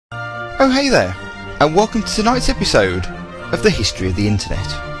Oh hey there, and welcome to tonight's episode of the History of the Internet.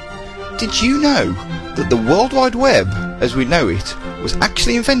 Did you know that the World Wide Web, as we know it, was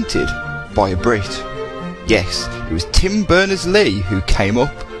actually invented by a Brit? Yes, it was Tim Berners-Lee who came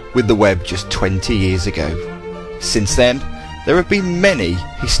up with the web just 20 years ago. Since then, there have been many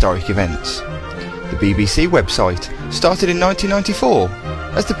historic events. The BBC website started in 1994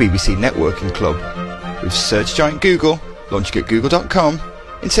 as the BBC Networking Club, with search giant Google launching at google.com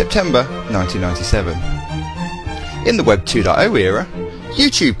in September 1997. In the Web 2.0 era,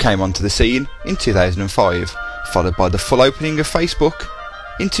 YouTube came onto the scene in 2005, followed by the full opening of Facebook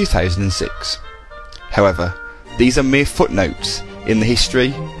in 2006. However, these are mere footnotes in the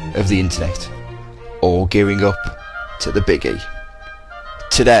history of the internet, all gearing up to the biggie.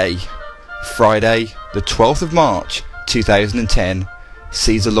 Today, Friday the 12th of March 2010,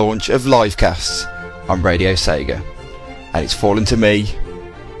 sees the launch of livecasts on Radio Sega, and it's fallen to me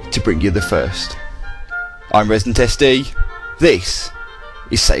to bring you the first. I'm Resident SD, this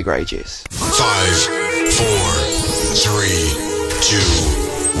is Sega Ages. 5, 4, 3, 2,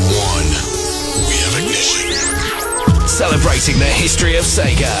 1. We have ignition. Celebrating the history of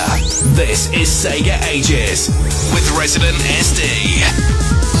Sega, this is Sega Ages with Resident SD.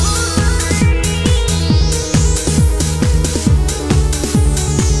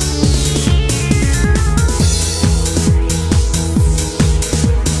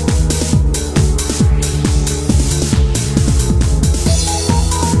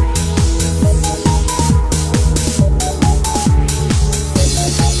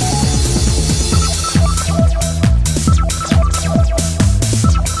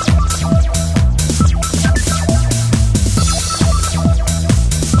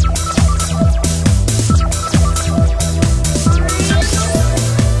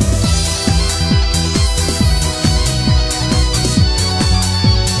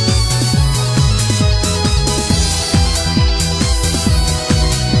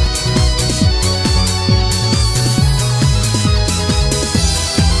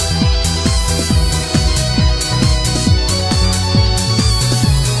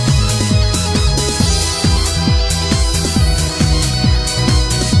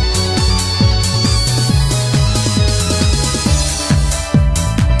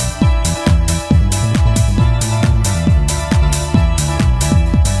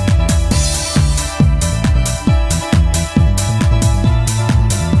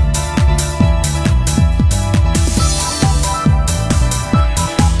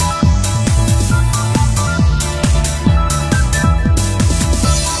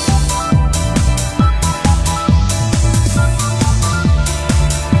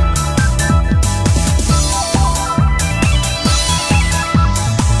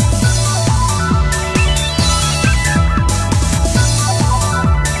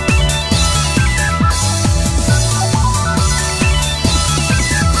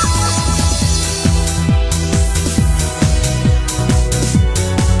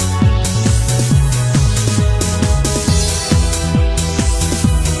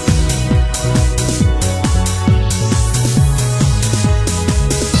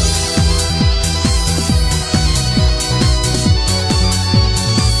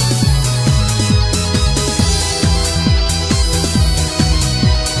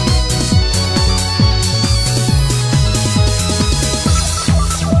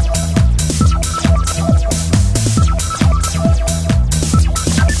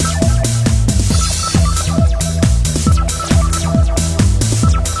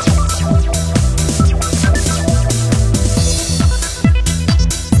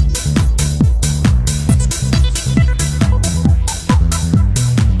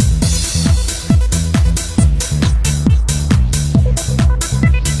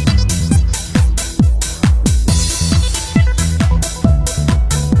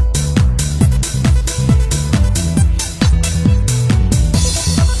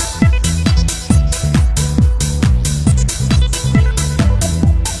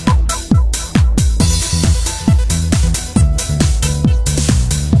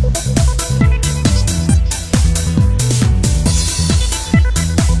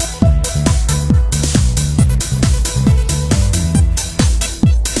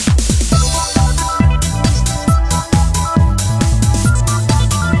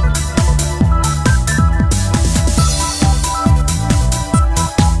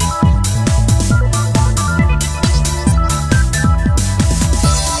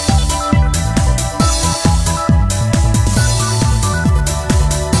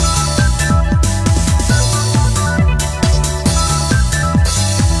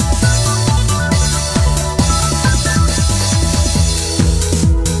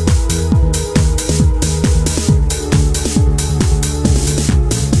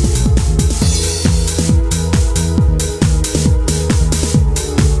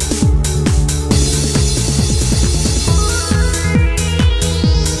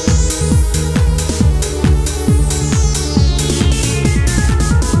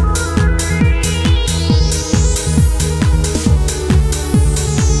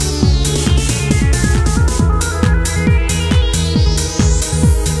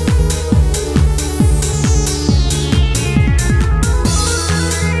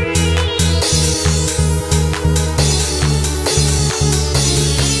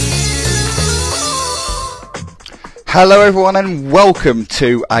 Hello everyone and welcome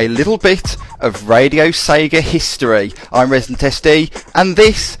to a little bit of Radio Sega history. I'm Resident SD and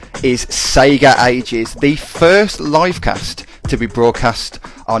this is Sega Ages, the first livecast to be broadcast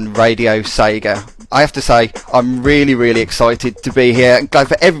on Radio Sega. I have to say, I'm really excited to be here. I'm glad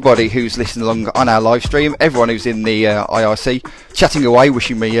for everybody who's listening along on our live stream, everyone who's in the IRC, chatting away,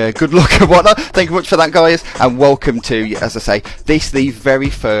 wishing me good luck and whatnot. Thank you much for that, guys, and welcome to, as I say, this the very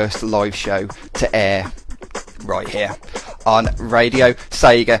first live show to air right here on Radio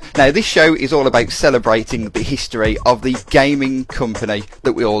Sega. Now, this show is all about celebrating the history of the gaming company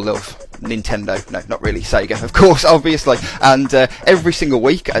that we all love. Nintendo. No, not really. Sega, of course, obviously. And every single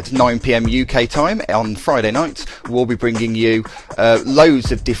week at 9 PM UK time on Friday nights, we'll be bringing you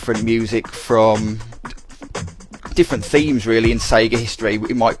loads of different music from different themes really in Sega history.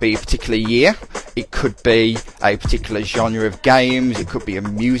 It might be a particular year, it could be a particular genre of games, it could be a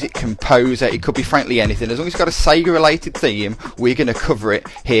music composer, it could be frankly anything. As long as it's got a Sega related theme, we're going to cover it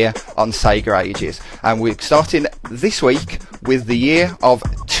here on Sega Ages. And we're starting this week with the year of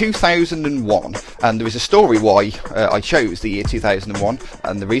 2001, and there is a story why I chose the year 2001,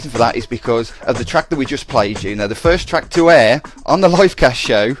 and the reason for that is because of the track that we just played you. Now, the first track to air on the livecast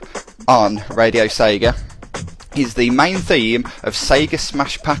show on Radio Sega is the main theme of Sega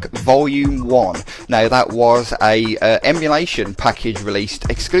Smash Pack Volume 1. Now, that was a emulation package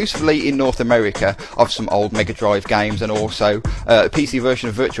released exclusively in North America of some old Mega Drive games, and also a PC version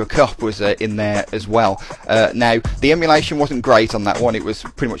of Virtua Cop was in there as well. Now, the emulation wasn't great on that one. It was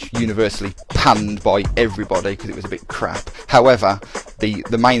pretty much universally panned by everybody because it was a bit crap. However,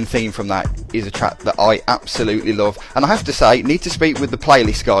 the main theme from that is a track that I absolutely love, and I have to say, need to speak with the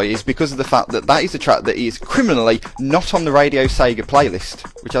playlist guys because of the fact that that is a track that is criminally not on the Radio Sega playlist,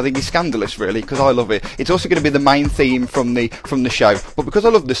 which I think is scandalous really, because I love it. It's also going to be the main theme from the show, but because I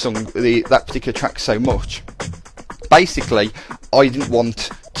love the song, that particular track so much, basically I didn't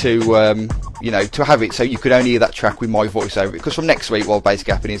want to to have it so you could only hear that track with my voice over it, because from next week what'll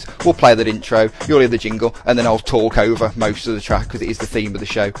basically happen is we'll play that intro, you'll hear the jingle, and then I'll talk over most of the track because it is the theme of the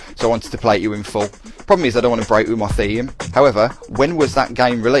show, so I wanted to play it you in full. Problem is I don't want to break with my theme. However, when was that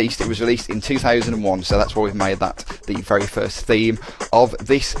game released? It was released in 2001, so that's why we've made that the very first theme of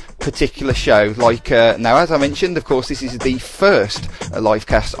this particular show. Now, as I mentioned, of course, this is the first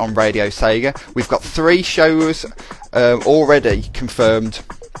livecast on Radio Sega. We've got 3 shows already confirmed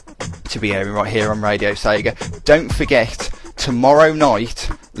to be airing right here on Radio Sega. Don't forget, tomorrow night,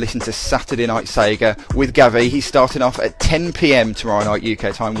 listen to Saturday Night Sega with Gavi. He's starting off at 10 PM tomorrow night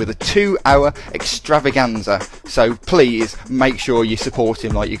UK time with a 2-hour extravaganza. So please make sure you support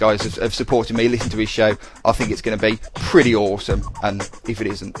him like you guys have supported me. Listen to his show. I think it's going to be pretty awesome. And if it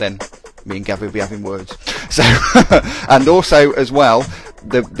isn't, then me and Gavi will be having words. So, and also as well,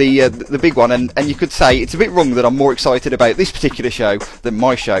 the big one, and you could say it's a bit wrong that I'm more excited about this particular show than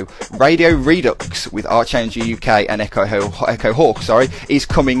my show. Radio Redux with Archanger UK and Echo Hawk, is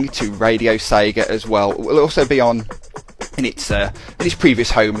coming to Radio Sega as well. It will also be on in its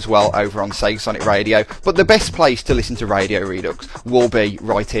previous home as well over on Sega Sonic Radio, but the best place to listen to Radio Redux will be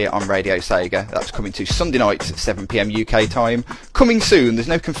right here on Radio Sega. That's coming to Sunday nights at 7 PM UK time. Coming soon, there's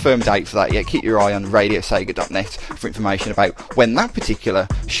no confirmed date for that yet. Keep your eye on radiosega.net for information about when that particular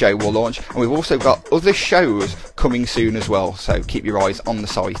show will launch, and we've also got other shows coming soon as well, so keep your eyes on the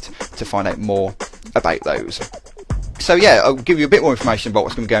site to find out more about those. So yeah, I'll give you a bit more information about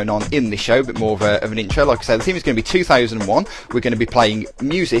what's going to be going on in this show, a bit more of an intro. Like I said, the theme is going to be 2001. We're going to be playing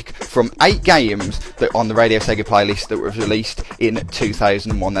music from 8 games that on the Radio Sega playlist that were released in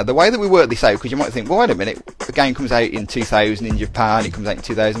 2001. Now, the way that we work this out, because you might think, well, wait a minute, the game comes out in 2000 in Japan, it comes out in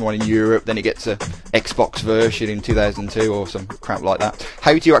 2001 in Europe, then it gets a Xbox version in 2002 or some crap like that.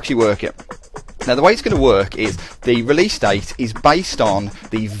 How do you actually work it? Now, the way it's going to work is the release date is based on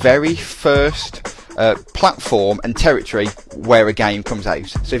the very first platform and territory where a game comes out.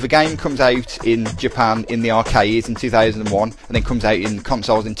 So if a game comes out in Japan in the arcades in 2001 and then comes out in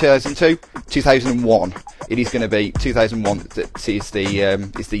consoles in 2002, 2001, it is going to be 2001 that is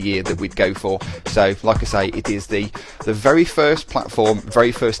the year that we'd go for. So like I say, it is the very first platform,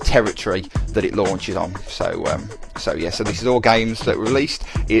 very first territory that it launches on. So this is all games that were released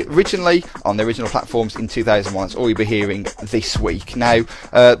originally on the original platforms in 2001. That's all you'll be hearing this week. Now,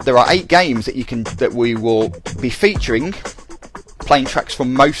 there are 8 games that we will be featuring playing tracks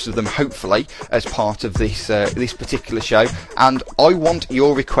from most of them, hopefully, as part of this this particular show. And I want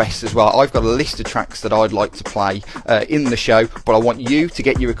your requests as well. I've got a list of tracks that I'd like to play in the show, but I want you to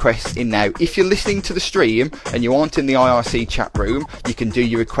get your requests in now. If you're listening to the stream and you aren't in the IRC chat room, you can do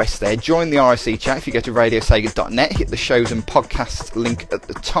your requests there. Join the IRC chat if you go to radiosega.net, hit the shows and podcasts link at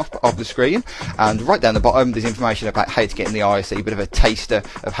the top of the screen, and right down the bottom there's information about how to get in the IRC, a bit of a taster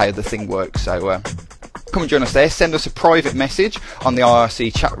of how the thing works. So come and join us there. Send us a private message on the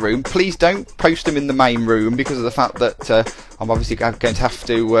IRC chat room. Please don't post them in the main room because of the fact that I'm obviously going to have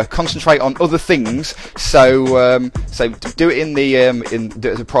to concentrate on other things. So so do it in the do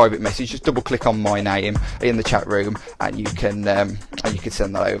it as a private message. Just double click on my name in the chat room, and you can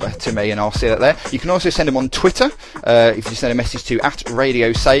send that over to me, and I'll see that there. You can also send them on Twitter. If you send a message to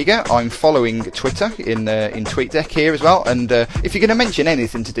 @RadioSega, I'm following Twitter in TweetDeck here as well. And if you're going to mention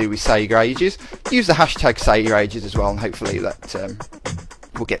anything to do with Sega Ages, use the hashtag Sega Ages as well, and hopefully that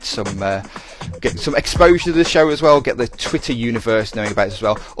we'll get some exposure to the show as well, get the Twitter universe knowing about it as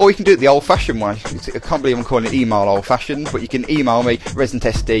well. Or you can do it the old-fashioned way. I can't believe I'm calling it email old-fashioned, but you can email me,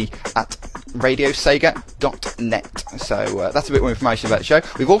 residentsd@radiosega.net. So that's a bit more information about the show.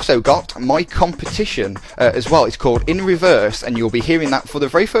 We've also got my competition as well. It's called In Reverse, and you'll be hearing that for the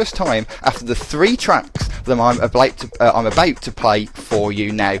very first time after the 3 tracks that I'm about to play for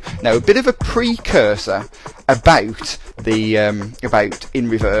you now. Now, a bit of a precursor about the about In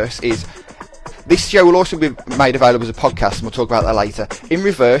Reverse is this show will also be made available as a podcast, and we'll talk about that later. In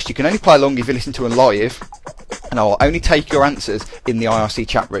Reverse, you can only play along if you listen to it live, and I'll only take your answers in the IRC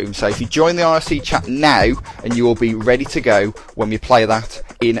chat room. So if you join the IRC chat now, and you will be ready to go when we play that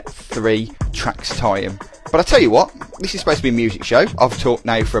in 3 tracks time. But I tell you what, this is supposed to be a music show. I've talked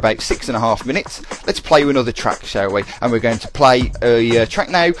now for about 6.5 minutes. Let's play you another track, shall we? And we're going to play a track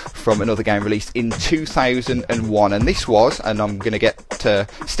now from another game released in 2001. And this was, and I'm going to get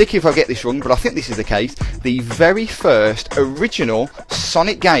sticky if I get this wrong, but I think this is the case, the very first original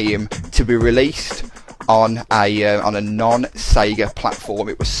Sonic game to be released on a non-Sega platform.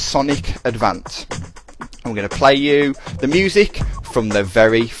 It was Sonic Advance. I'm going to play you the music from the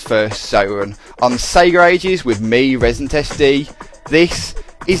very first zone on Sega Ages with me, Resident SD. This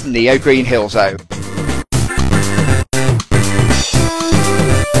is Neo Green Hill Zone.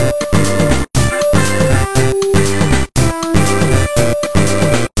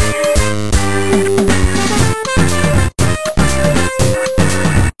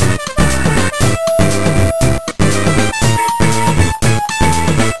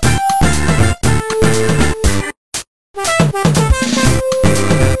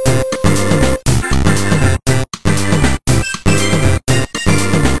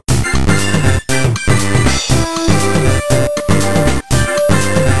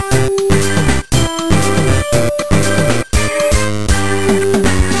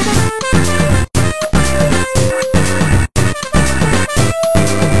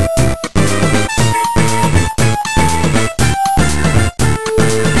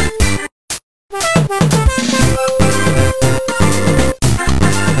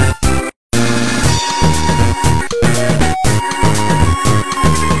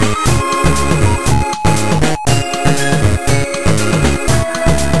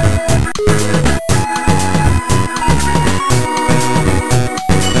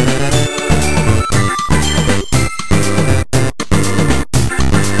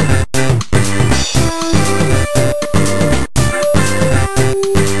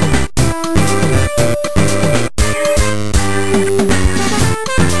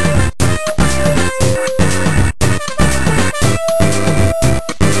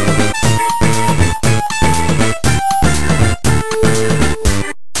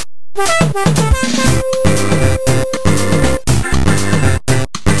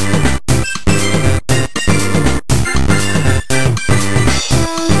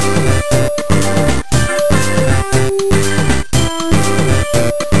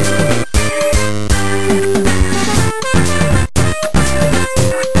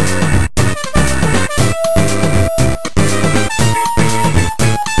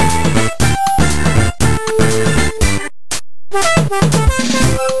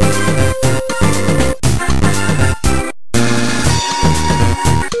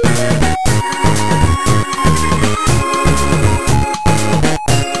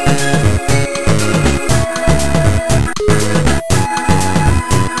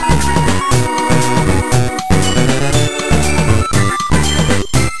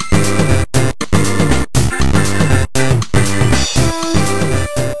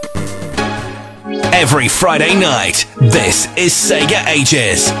 Every Friday night, this is Sega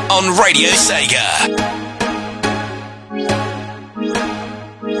Ages on Radio Sega.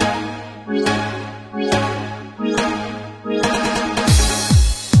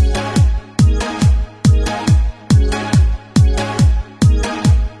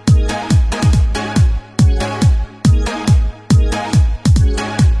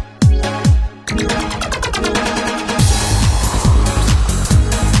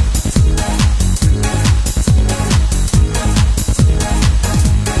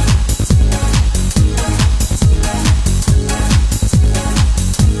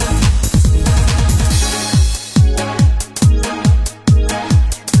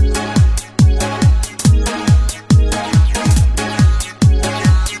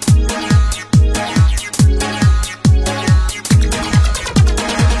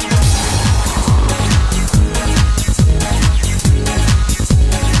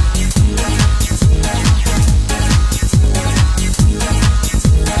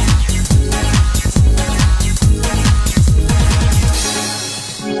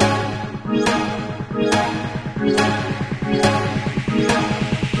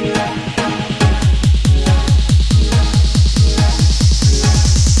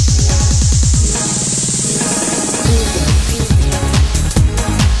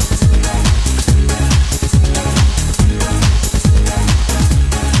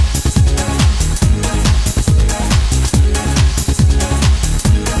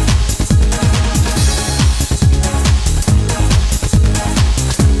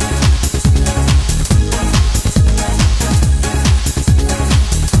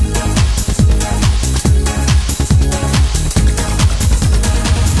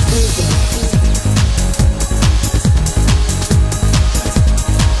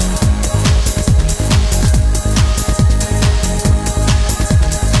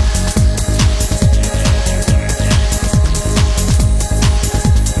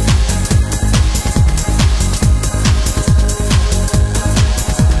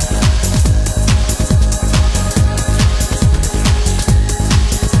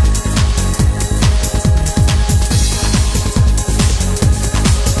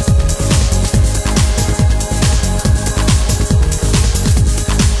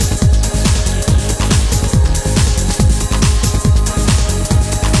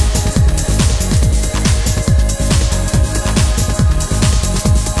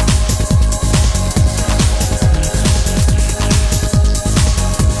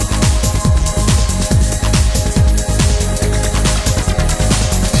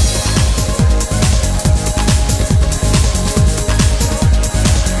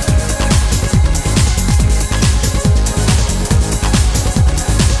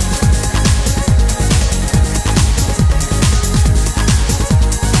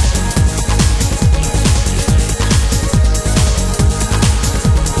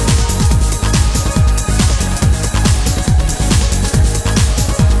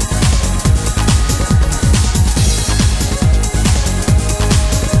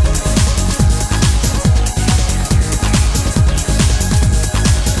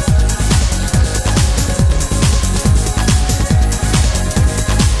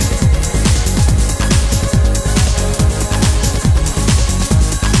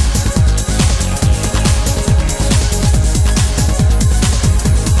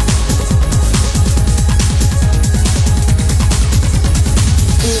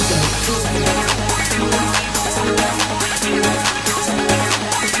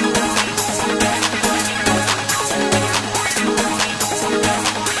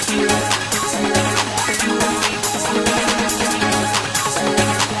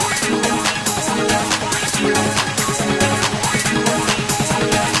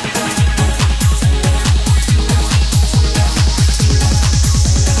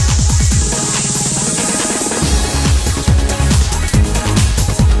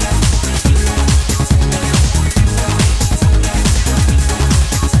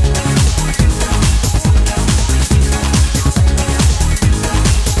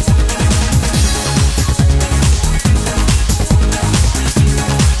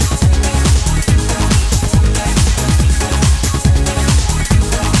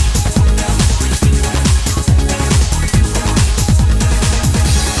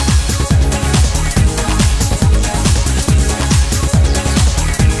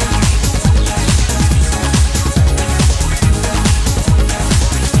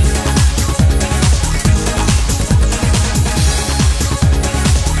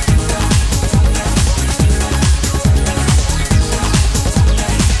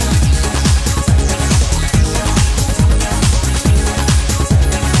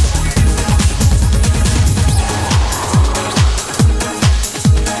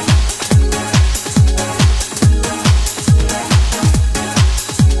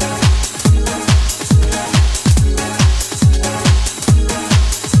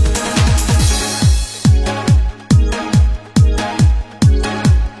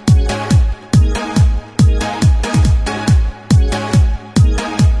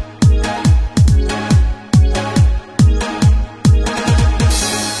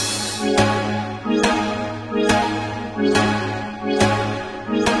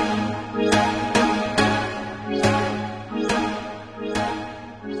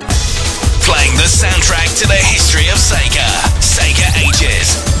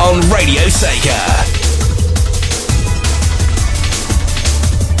 Sega.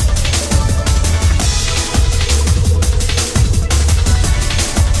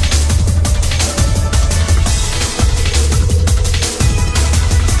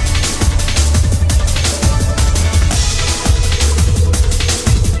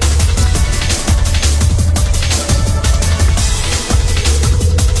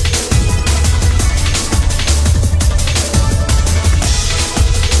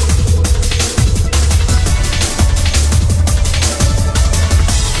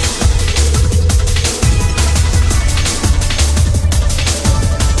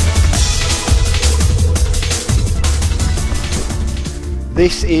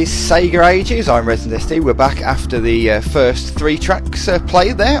 This is Sega Ages. I'm Resident SD. We're back after the first 3 tracks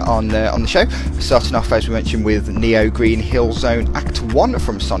played there on the show. Starting off, as we mentioned, with Neo Green Hill Zone Act 1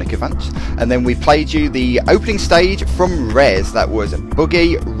 from Sonic Advance, and then we played you the opening stage from Rez. That was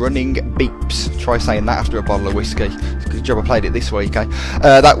Boogie Running Beeps. Try saying that after a bottle of whiskey. Good job I played it this week, eh?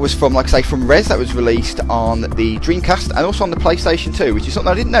 That was from, like I say, from Rez. That was released on the Dreamcast and also on the PlayStation 2, which is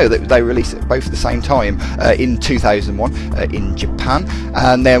something I didn't know that they released it both at the same time in 2001 in Japan.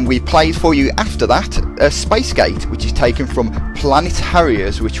 And then we played for you after that Space Gate, which is taken from Planet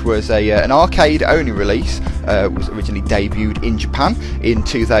Harriers, which was an arcade-only release. Was originally debuted in Japan in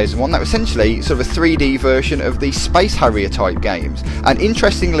 2001. That was essentially sort of a 3D version of the Space Harrier type games. And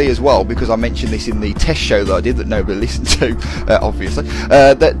interestingly as well, because I mentioned this in the test show that I did that nobody listened to, obviously,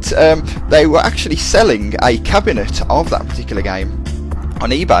 that they were actually selling a cabinet of that particular game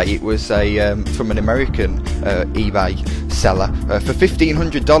on eBay. It was from an American eBay seller for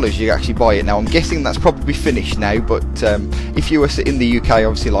 $1,500. You actually buy it now. I'm guessing that's probably finished now, but if you were in the UK,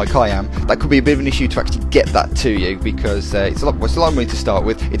 obviously like I am, that could be a bit of an issue to actually get that to you, because it's a lot of money to start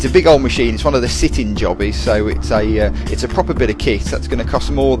with. It's a big old machine. It's one of the sit-in jobbies, so it's a proper bit of kit. That's going to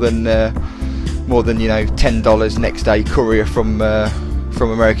cost more than $10 next day courier from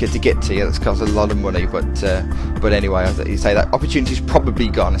America to get to you. That's cost a lot of money, but anyway, as you say, that opportunity's probably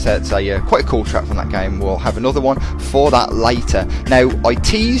gone. So it's quite a cool track from that game. We'll have another one for that later. Now, I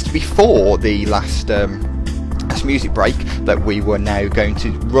teased before the last music break that we were now going to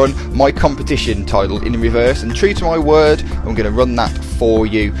run my competition title in reverse, and true to my word, I'm going to run that for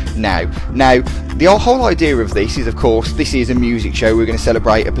you now. Now, the whole idea of this is, of course, this is a music show. We're going to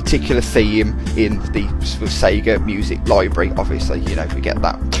celebrate a particular theme in the Sega music library. Obviously, we get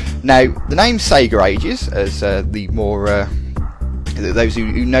that. Now, the name Sega Ages, as the more those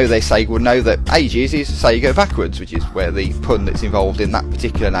who know their Sega will know that Ages is Sega backwards, which is where the pun that's involved in that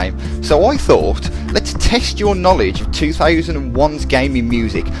particular name. So I thought, let's test your knowledge of 2001's gaming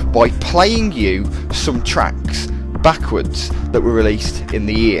music by playing you some tracks backwards that were released in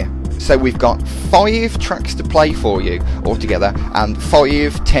the year. So we've got 5 tracks to play for you altogether, and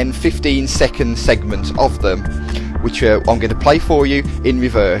 5, 10, 15 second segments of them, which I'm going to play for you in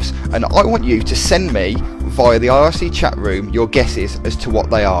reverse, and I want you to send me via the IRC chat room your guesses as to what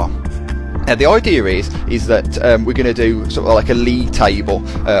they are. Now, the idea is that we're going to do sort of like a league table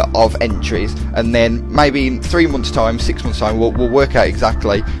of entries, and then maybe in 3 months' time, 6 months' time, we'll work out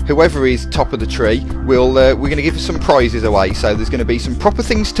exactly whoever is top of the tree. We're going to give some prizes away. So there's going to be some proper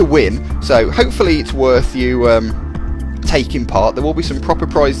things to win. So hopefully it's worth you taking part. There will be some proper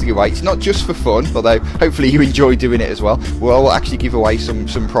prizes to give away. It's not just for fun, although hopefully you enjoy doing it as well. We'll actually give away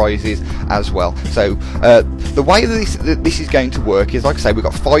some prizes as well. So the way that this is going to work is, like I say, we've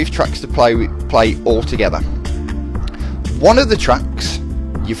got 5 tracks to play all together. One of the tracks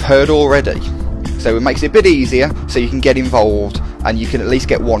you've heard already, so it makes it a bit easier, so you can get involved and you can at least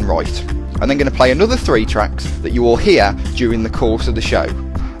get one right. I'm then going to play another 3 tracks that you will hear during the course of the show,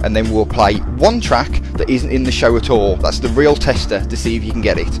 and then we'll play 1 track that isn't in the show at all. That's the real tester to see if you can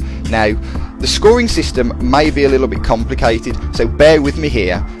get it. Now, the scoring system may be a little bit complicated, so bear with me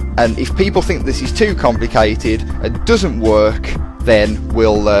here, and if people think this is too complicated and doesn't work, then we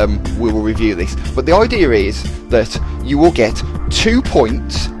will review this. But the idea is that you will get 2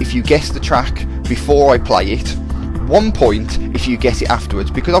 points if you guess the track before I play it, 1 point if you guess it afterwards,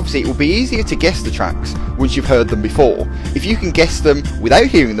 because obviously it will be easier to guess the tracks once you've heard them before. If you can guess them without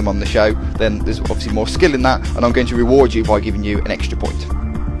hearing them on the show, then there's obviously more skill in that, and I'm going to reward you by giving you an extra point.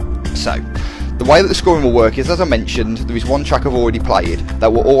 So, the way that the scoring will work is, as I mentioned, there is 1 track I've already played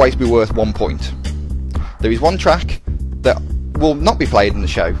that will always be worth 1 point. There is 1 track that will not be played in the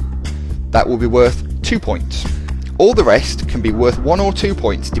show that will be worth 2 points. All the rest can be worth 1 or 2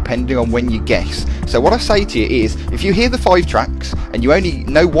 points depending on when you guess. So what I say to you is, if you hear the 5 tracks and you only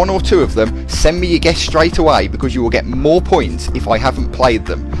know 1 or 2 of them, send me your guess straight away, because you will get more points if I haven't played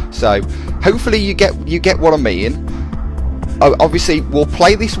them. So hopefully you get what I mean. obviously we'll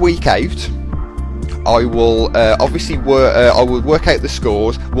play this week out. I will obviously I will work out the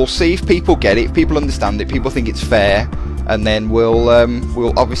scores. We'll see if people get it, if people understand it, people think it's fair, and then we'll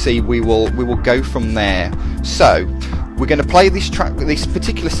obviously we will go from there. So we're going to play this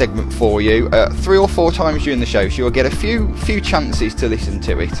particular segment for you 3 or 4 times during the show, so you'll get a few chances to listen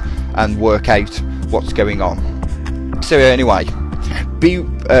to it and work out what's going on. So anyway,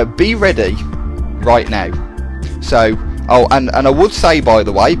 be ready right now. So and I would say, by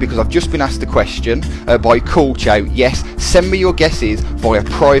the way, because I've just been asked a question by Cool Chow, yes, send me your guesses via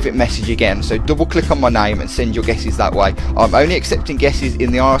private message again. So double click on my name and send your guesses that way. I'm only accepting guesses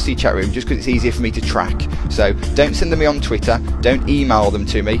in the RC chat room just because it's easier for me to track. So don't send them me on Twitter, don't email them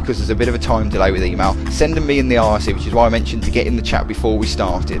to me because there's a bit of a time delay with email. Send them me in the RC, which is why I mentioned to get in the chat before we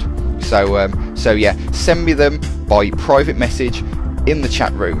started. So yeah, send me them by private message in the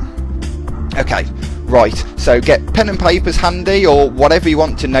chat room. Okay, right, so get pen and papers handy or whatever you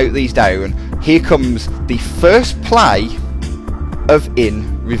want to note these down. Here comes the first play of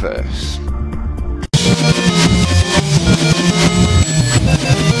In Reverse.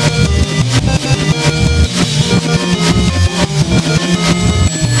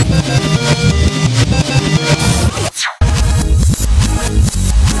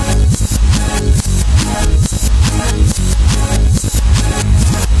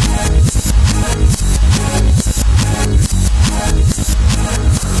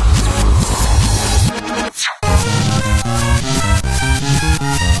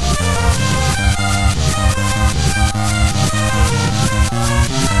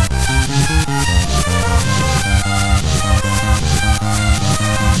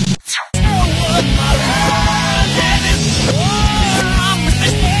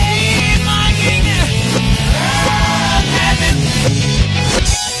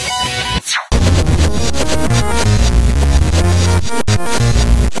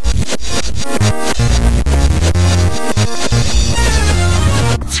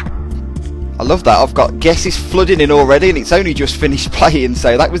 I love that. I've got guesses flooding in already and it's only just finished playing,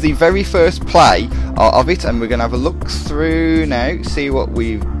 so that was the very first play of it, and we're going to have a look through now, see what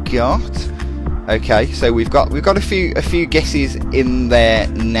we've got. Okay, so we've got a few guesses in there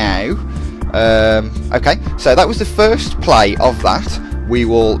now. Okay, so that was the first play of that. We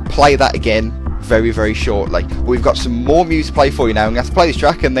will play that again very, very shortly. We've got some more music to play for you now. I'm going to have to play this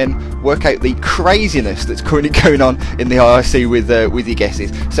track and then work out the craziness that's currently going on in the IRC with your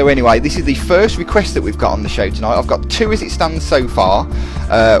guesses. So anyway, this is the first request that we've got on the show tonight. I've got 2 as it stands so far.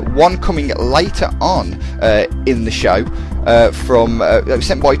 One coming later on in the show from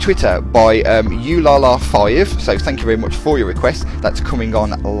sent by Twitter by Ulala5. So thank you very much for your request. That's coming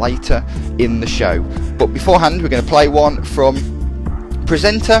on later in the show. But beforehand, we're going to play one from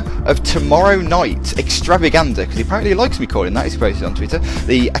presenter of Tomorrow Night Extravaganza, because he apparently likes me calling that, he's posted on Twitter,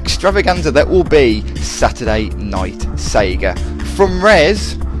 the extravaganza that will be Saturday Night Sega. From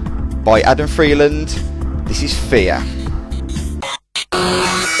Rez by Adam Freeland, this is Fear.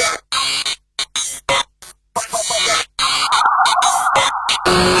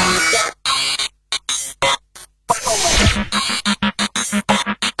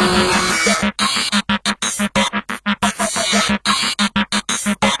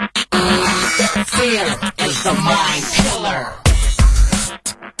 Fear is the mind killer.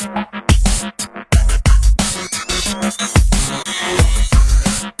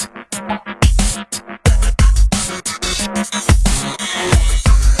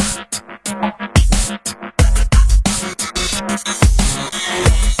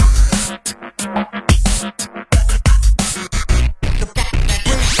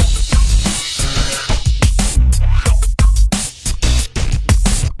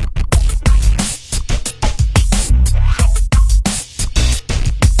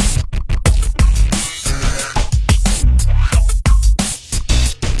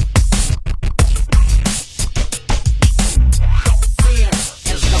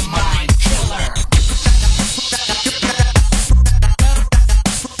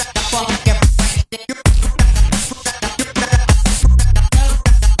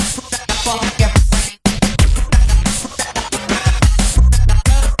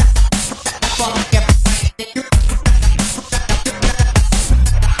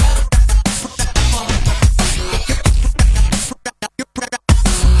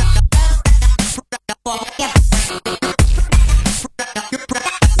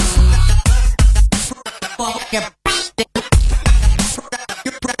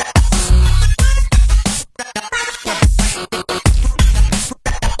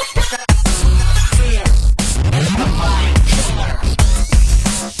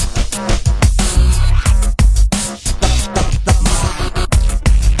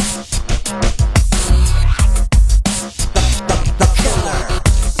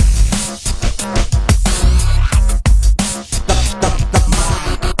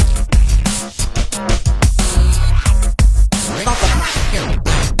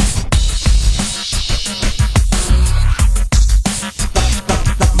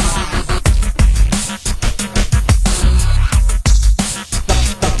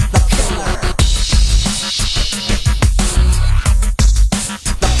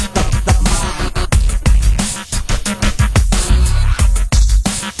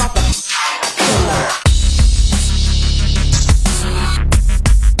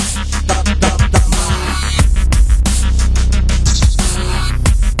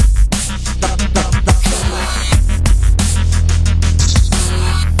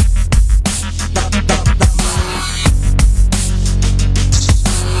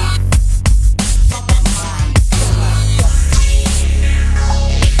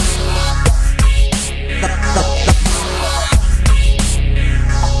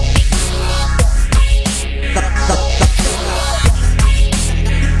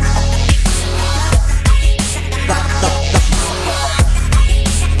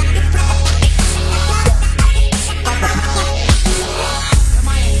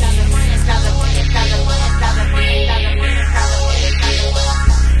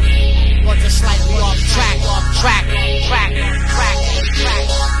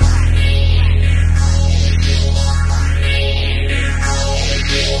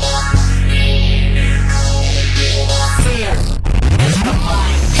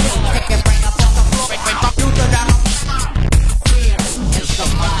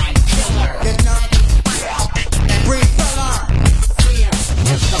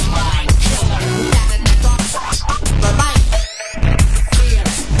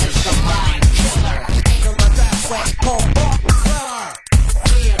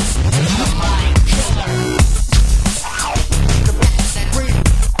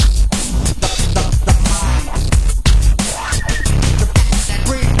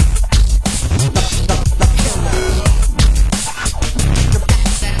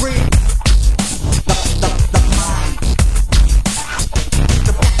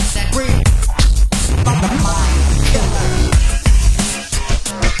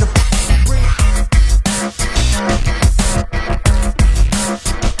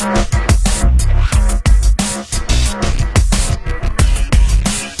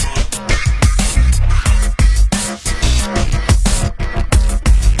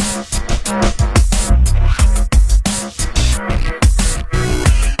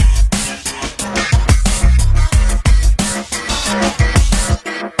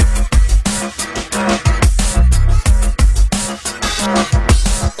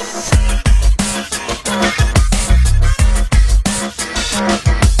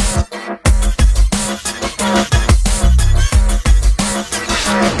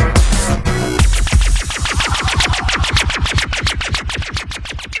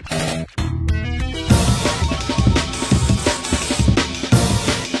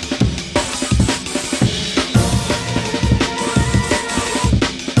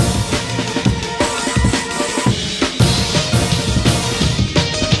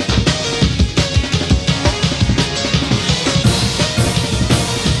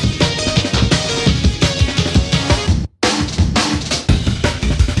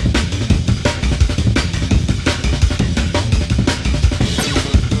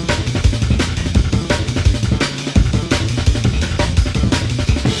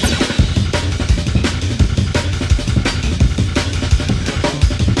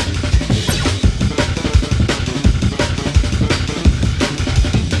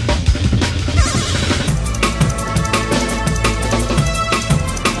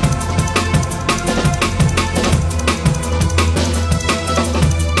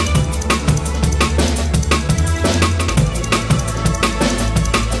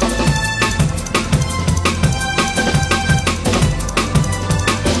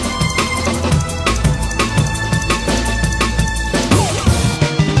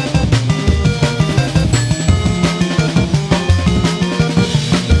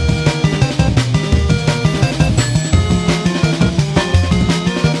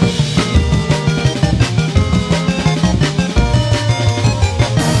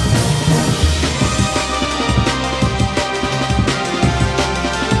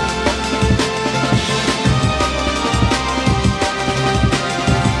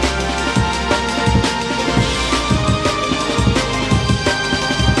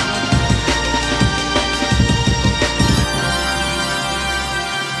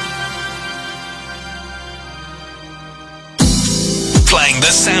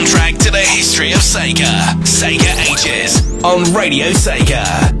 back to the history of Sega. Sega Ages on Radio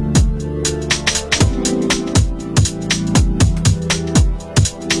Sega.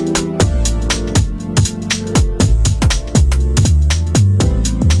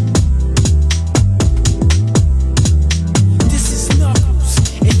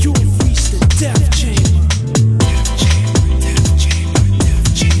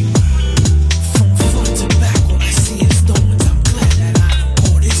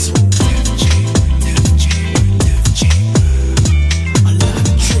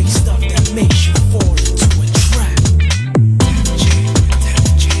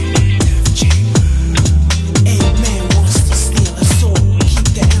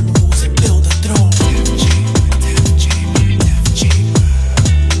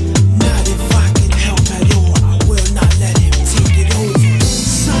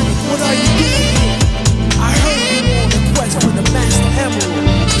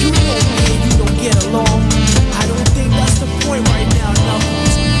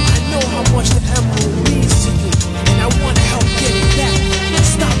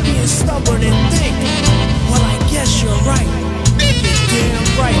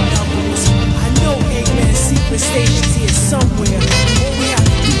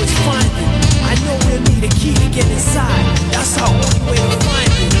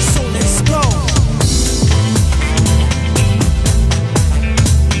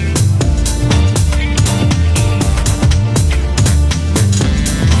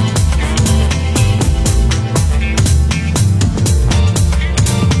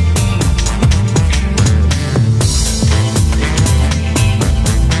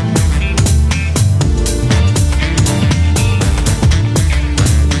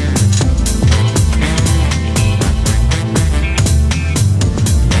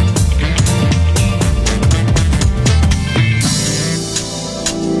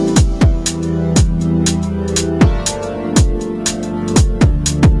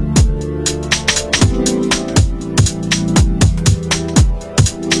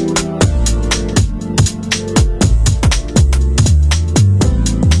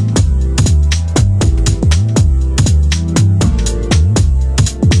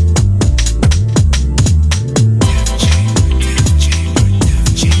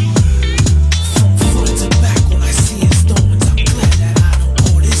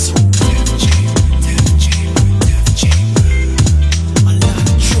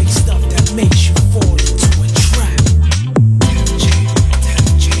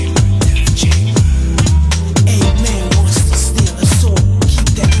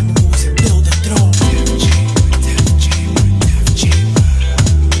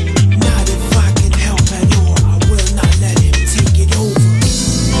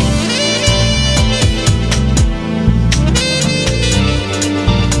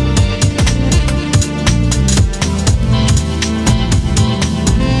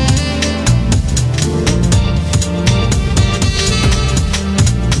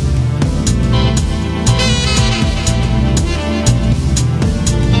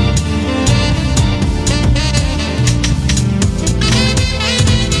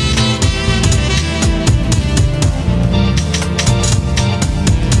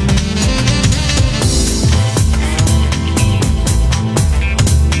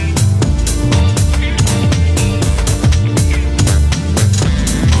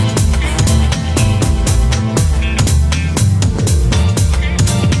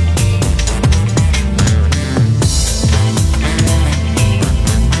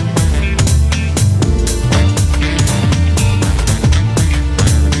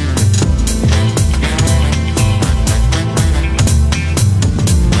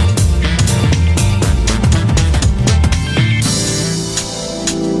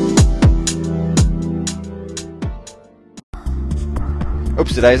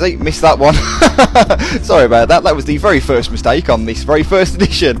 Daisy, missed that one. Sorry about that. That was the very first mistake on this very first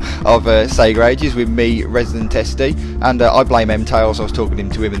edition of Sega Ages with me, Resident SD, and I blame M-Tails. I was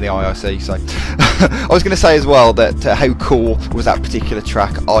talking to him in the IRC. So I was going to say as well that how cool was that particular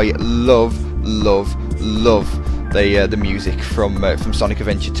track. I love the music from Sonic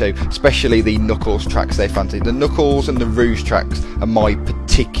Adventure 2, especially the Knuckles tracks. They're fantastic. The Knuckles and the Rouge tracks are my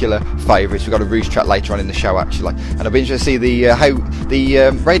particular favourites. We've got a Rouge track later on in the show actually, and I'll be interested to see how the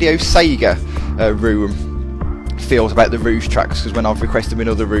Radio Sega room feels about the Rouge tracks, because when I've requested them in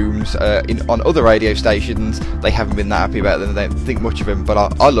other rooms on other radio stations, they haven't been that happy about them. They don't think much of them, but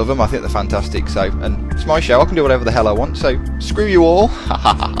I love them. I think they're fantastic. So, and it's my show, I can do whatever the hell I want, so screw you all.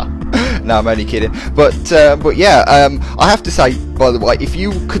 No, I'm only kidding. But yeah, I have to say, by the way, if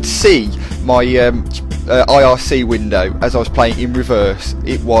you could see my IRC window as I was playing in reverse,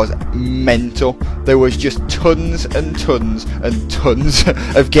 it was mental. There was just tons and tons and tons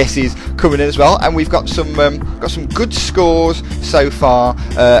of guesses coming in as well, and we've got some good scores so far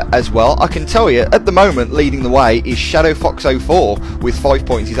as well. I can tell you at the moment leading the way is Shadow Fox 04 with 5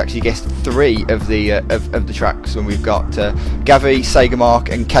 points. He's actually guessed 3 of the tracks, and we've got Gavi, Sega Mark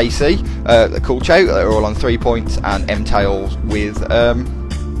and Casey, the Cool Chow, they're all on 3 points, and M Tails with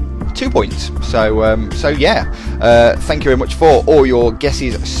 2 points. So yeah, thank you very much for all your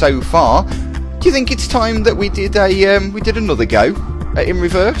guesses so far. Do you think it's time that we did another go in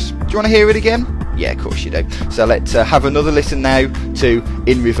reverse? Do you want to hear it again? Yeah, of course you do. So let's have another listen now to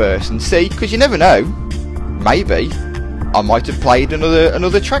In Reverse and see, because you never know, maybe I might have played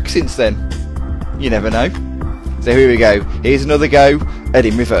another track since then. You never know. So here we go. Here's another go at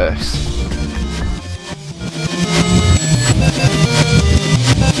In Reverse.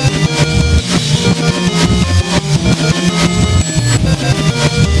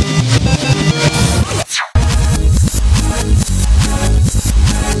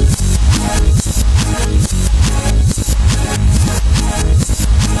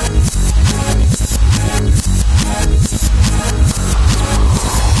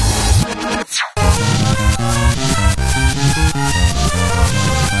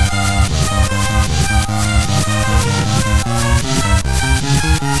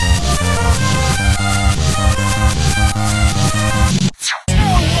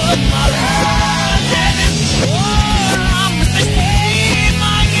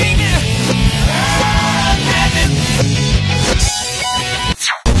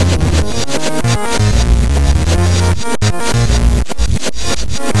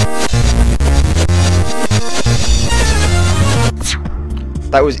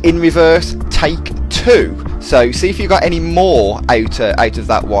 That was In Reverse Take 2. So see if you got any more out of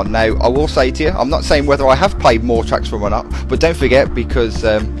that one. Now I will say to you, I'm not saying whether I have played more tracks from or not, but don't forget, because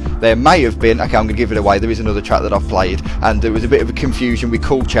there may have been, okay, I'm going to give it away, there is another track that I've played, and there was a bit of a confusion with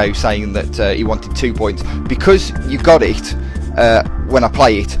Cool Chow saying that he wanted 2 points. Because you got it when I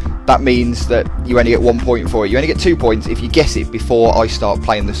play it, that means that you only get 1 point for it. You only get 2 points if you guess it before I start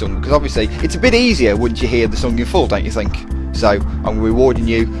playing the song, because obviously it's a bit easier once you hear the song in full, don't you think? So I'm rewarding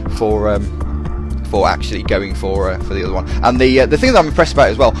you for actually going for the other one. And the thing that I'm impressed about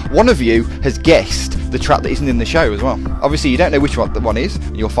as well, one of you has guessed the track that isn't in the show as well. Obviously you don't know which one the one is,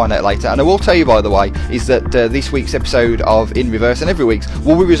 and you'll find out later. And I will tell you, by the way, is that this week's episode of In Reverse, and every week's,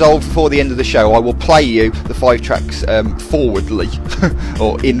 will be resolved before the end of the show. I will play you the 5 tracks forwardly,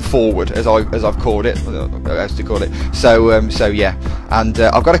 or in forward, as I've called it, as to call it. So yeah. And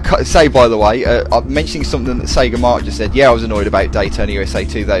I've got to say, by the way, I'm mentioning something that Sega Mark just said. Yeah, I was annoyed about Daytona USA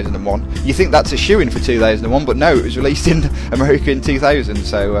 2001. You think that's a shoo-in for 2001, but no, it was released in America in 2000.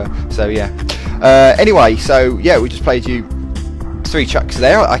 So yeah. Anyway, so yeah, we just played you 3 tracks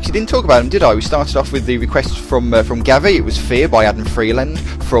there. I actually didn't talk about them, did I? We started off with the request from Gavi. It was Fear by Adam Freeland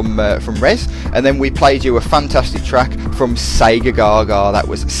from Rez, and then we played you a fantastic track from Sega Gaga. That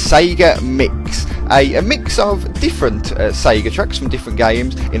was Sega Mix, a mix of different Sega tracks from different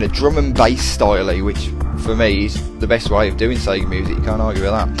games in a drum and bass style, which for me is the best way of doing Sega music. You can't argue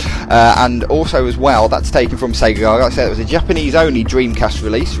with that. And also as well, that's taken from Sega Gaga. Like I said, it was a Japanese only Dreamcast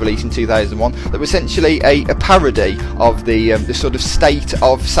released in 2001, that was essentially a parody of the sort of state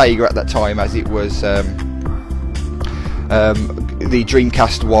of Sega at that time, as it was the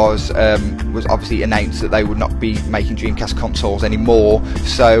Dreamcast was obviously announced that they would not be making Dreamcast consoles anymore.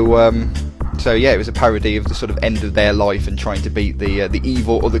 So yeah, it was a parody of the sort of end of their life and trying to beat the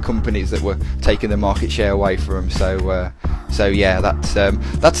evil other companies that were taking the market share away from them. So yeah, that's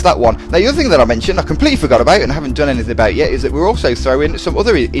that one. Now the other thing that I mentioned, I completely forgot about and haven't done anything about yet, is that we're also throwing some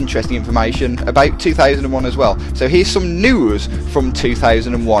other interesting information about 2001 as well. So here's some news from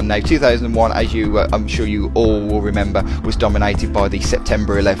 2001. Now 2001, as I'm sure you all will remember, was dominated by the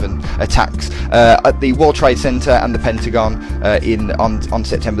September 11 attacks at the World Trade Center and the Pentagon on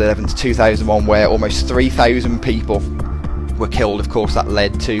September 11th, 2001, where almost 3,000 people were killed. Of course, that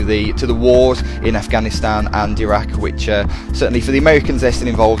led to the wars in Afghanistan and Iraq, which certainly for the Americans, they're still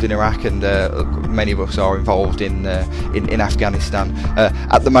involved in Iraq, and many of us are involved in Afghanistan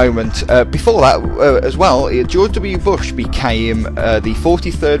at the moment. Before that as well, George W. Bush became the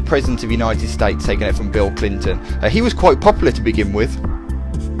 43rd President of the United States, taking it from Bill Clinton. He was quite popular to begin with.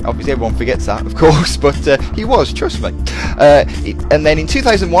 Obviously everyone forgets that, of course, but he was, trust me. And then in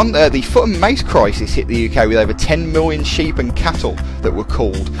 2001, the foot and mouth crisis hit the UK with over 10 million sheep and cattle that were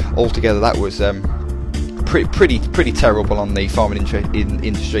culled. Altogether, that was pretty terrible on the farming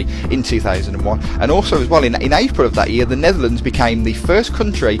industry in 2001. And also as well, in April of that year, the Netherlands became the first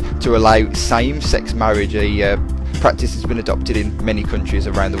country to allow same-sex marriage. Practice has been adopted in many countries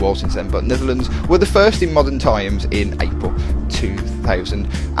around the world since then, but Netherlands were the first in modern times in April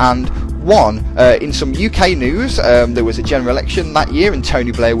 2001. In some UK news, there was a general election that year and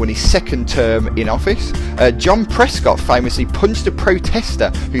Tony Blair won his second term in office. John Prescott famously punched a protester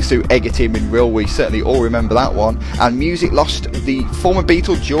who threw egg at him in real. We certainly all remember that one. And music lost the former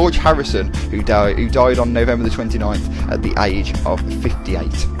Beatle George Harrison, who died on November the 29th at the age of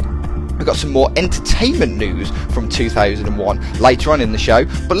 58. We've got some more entertainment news from 2001 later on in the show,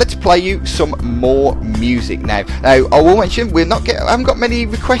 but let's play you some more music now. Now, I will mention I haven't got many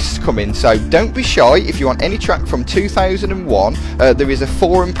requests coming, so don't be shy. If you want any track from 2001, there is a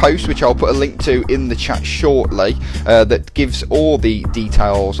forum post which I'll put a link to in the chat shortly that gives all the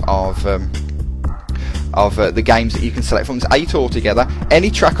details of the games that you can select from. There's 8 altogether. Any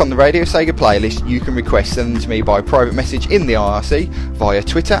track on the Radio Sega playlist you can request, send them to me by private message in the IRC, via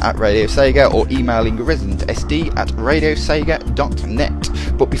Twitter at Radio Sega, or emailing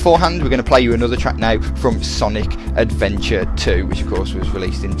residentsd@radiosega.net. But beforehand, we're going to play you another track now from Sonic Adventure 2, which of course was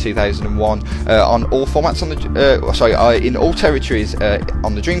released in 2001 on all formats in all territories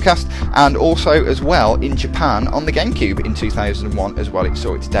on the Dreamcast, and also as well in Japan on the GameCube in 2001 as well. It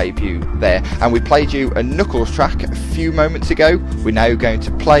saw its debut there, and we played you a Knuckles track a few moments ago. We're now going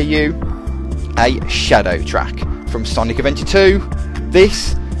to play you a Shadow track from Sonic Adventure 2.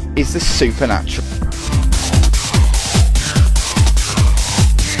 This is the Supernatural.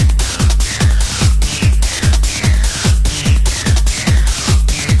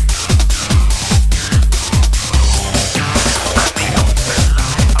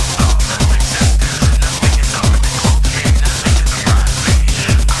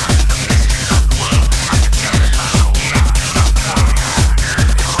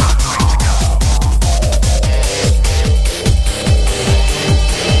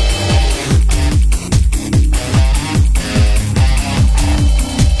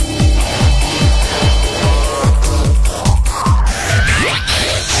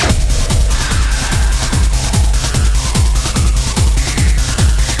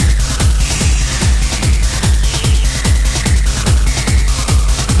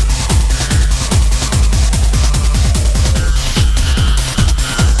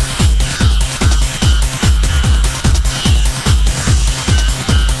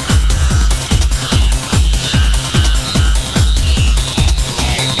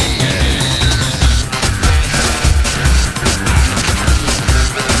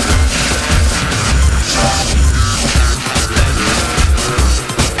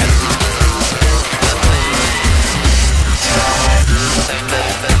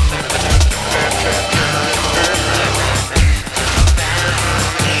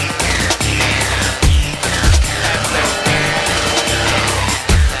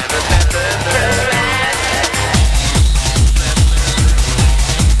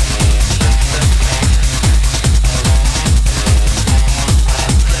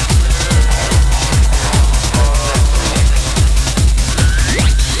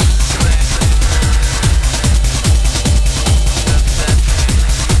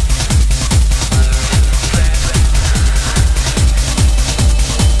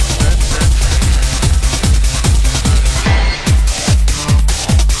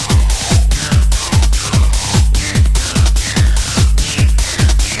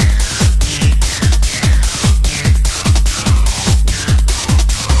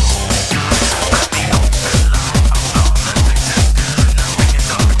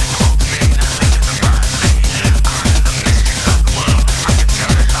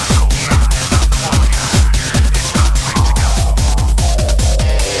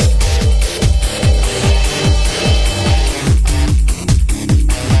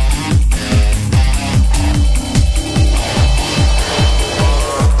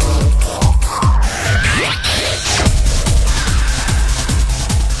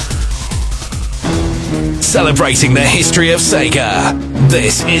 Celebrating the history of Sega.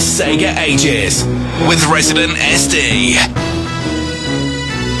 This is Sega Ages with Resident SD.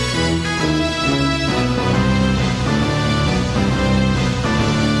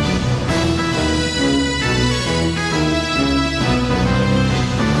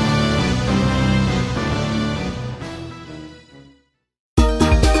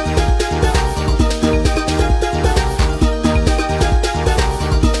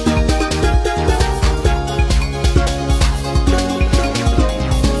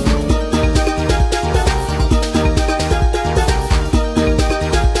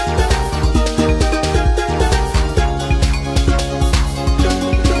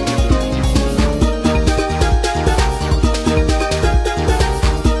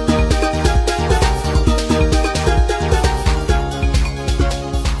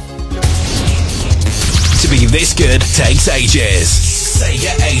 record takes ages.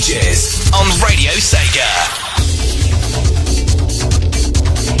 Sega Ages on Radio Sega.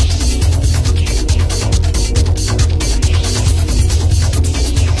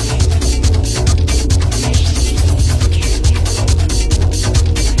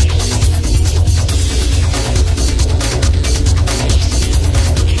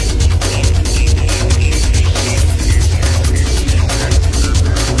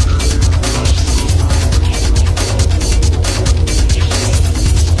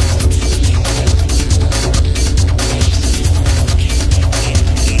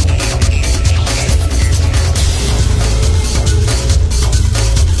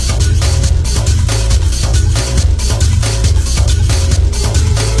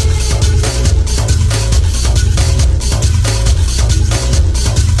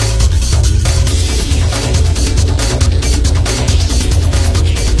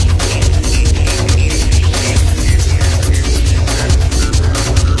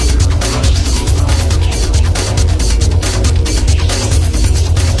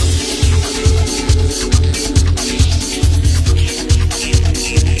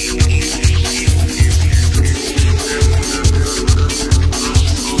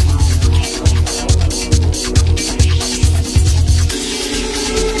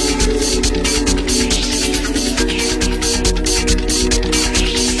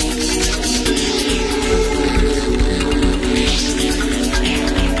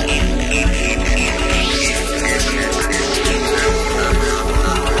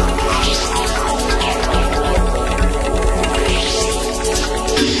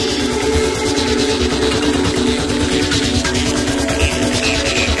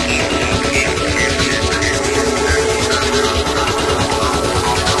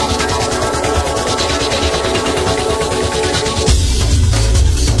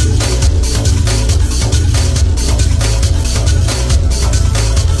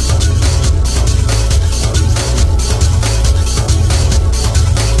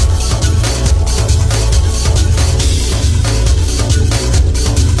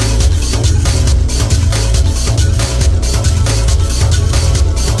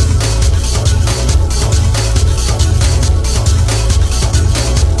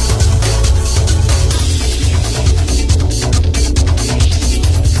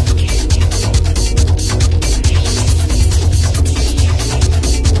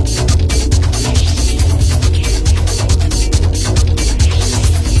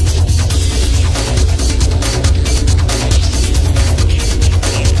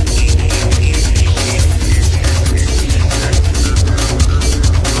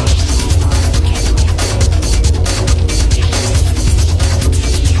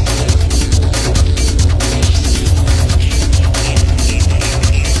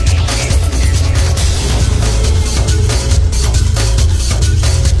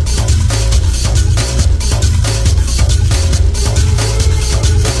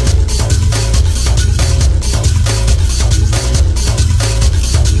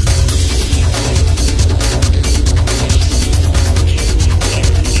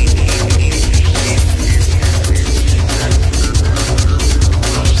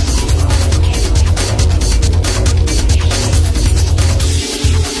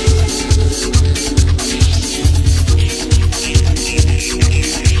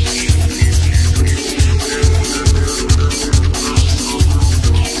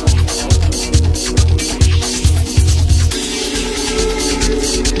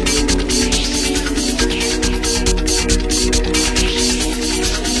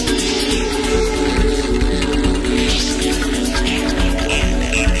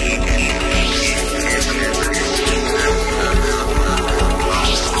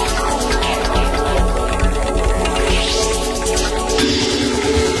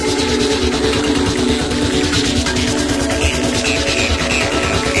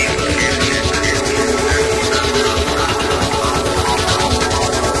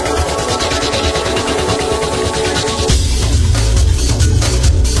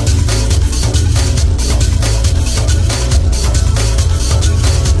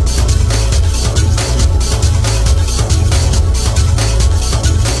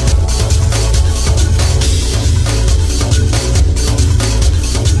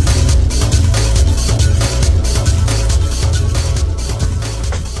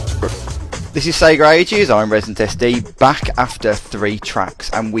 This is Sega Ages, I'm Resident SD, back after 3 tracks,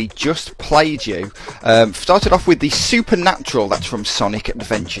 and we just played you, started off with the Supernatural, that's from Sonic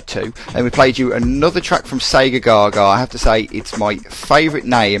Adventure 2, and we played you another track from Sega Gaga. I have to say, it's my favourite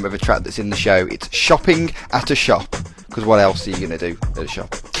name of a track that's in the show. It's Shopping at a Shop, because what else are you going to do at a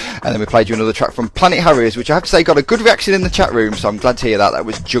shop? And then we played you another track from Planet Harriers, which I have to say got a good reaction in the chat room, so I'm glad to hear that. That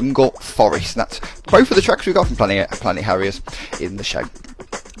was Jungle Forest. And that's both of the tracks we got from Planet Harriers in the show.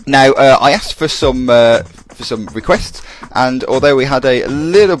 Now, I asked for some requests, and although we had a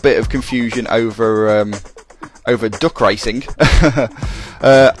little bit of confusion over duck racing,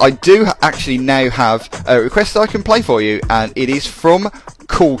 I do actually now have a request that I can play for you, and it is from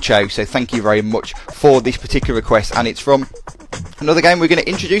Cool Chow. So thank you very much for this particular request, and it's from another game we're going to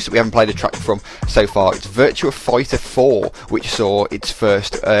introduce that we haven't played a track from so far. It's Virtua Fighter 4, which saw its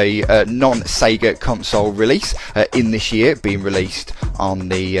first non-Sega console release in this year, being released on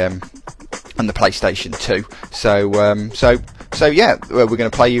the PlayStation 2. So yeah, we're going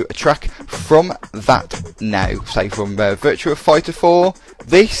to play you a track from that now. Say from Virtua Fighter 4.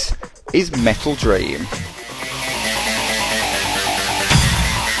 This is Metal Dream.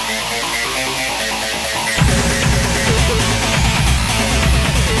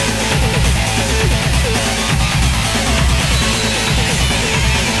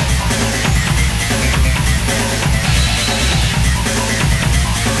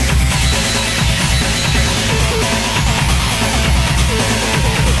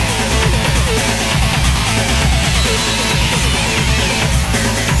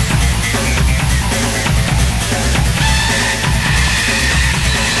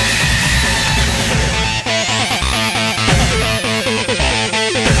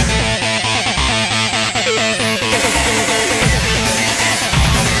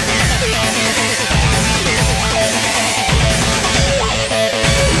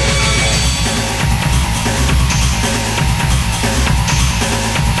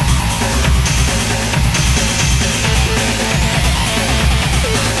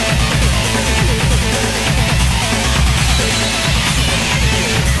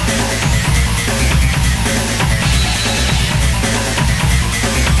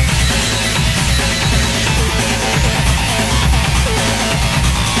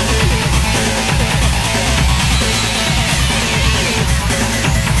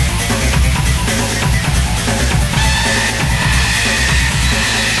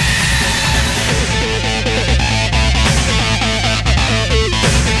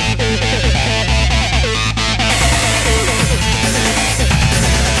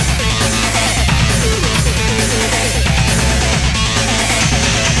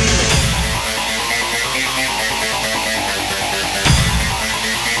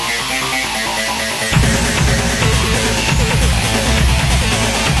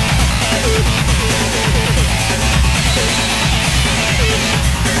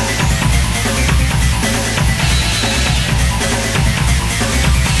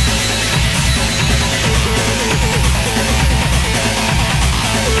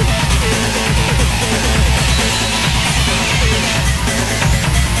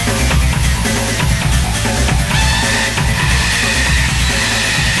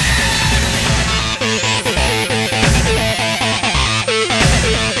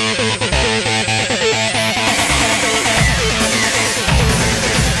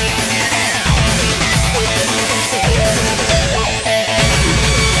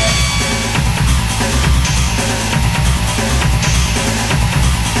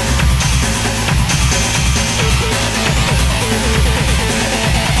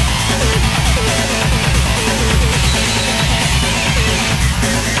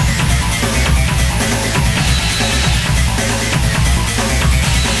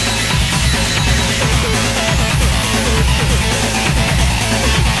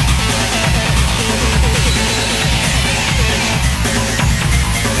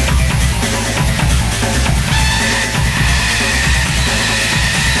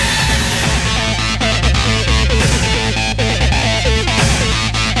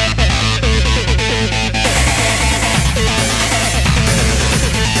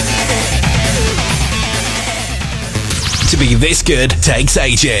 Be this good takes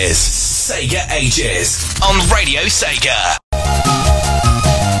ages. Sega Ages on Radio Sega.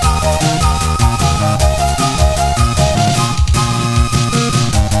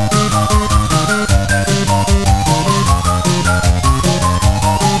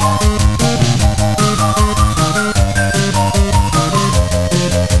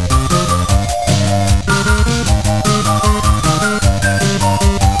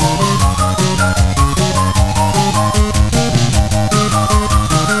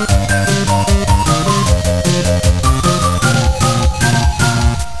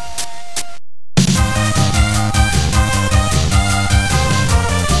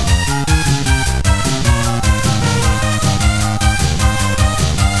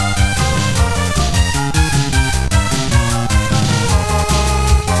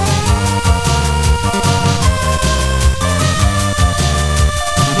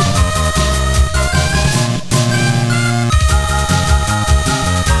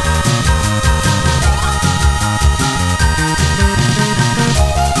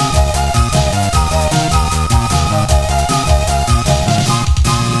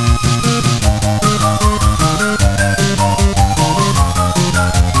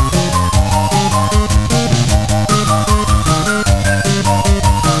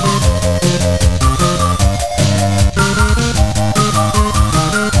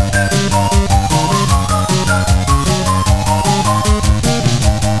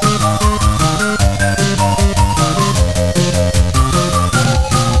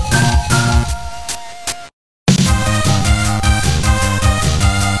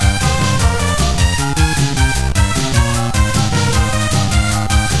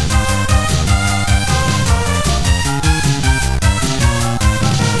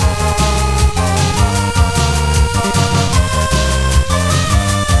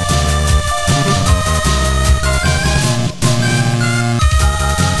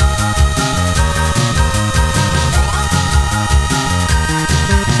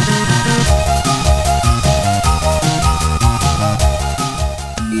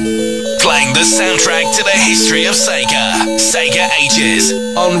 the soundtrack to the history of Sega. Sega Ages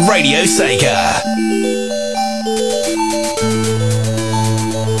on Radio Sega.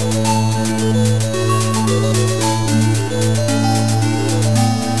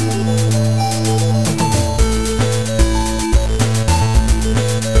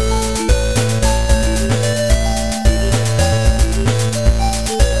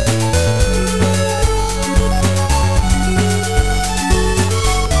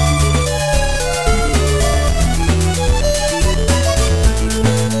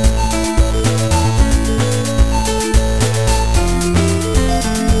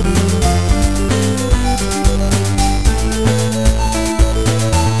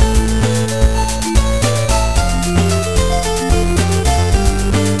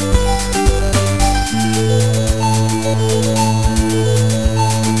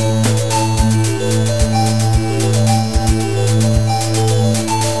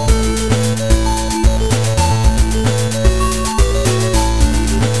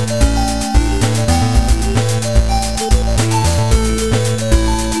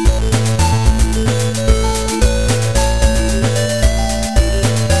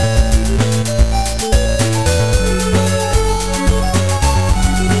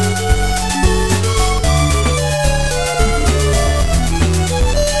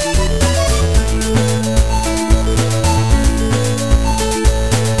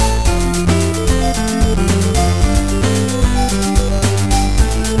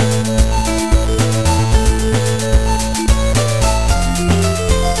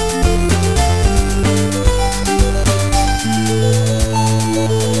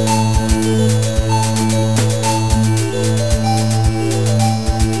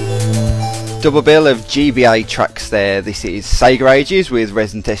 Double bill of GBA tracks there. This is Sega Ages with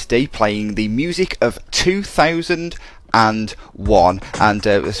Resident SD playing the music of 2001, and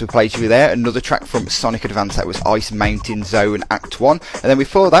as we played you there, another track from Sonic Advance. That was Ice Mountain Zone Act 1, and then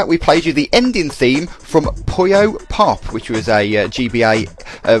before that we played you the ending theme from Puyo Pop, which was a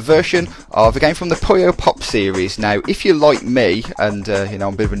GBA version of a game from the Puyo Pop series. Now, if you're like me, and I'm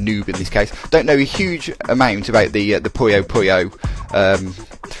a bit of a noob in this case, don't know a huge amount about the Puyo Puyo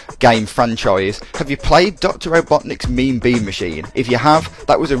game franchise, have you played Dr. Robotnik's Mean Bean Machine? If you have,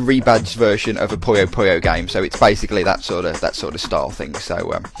 that was a rebadged version of a Puyo Puyo game, so it's basically that sort of style thing.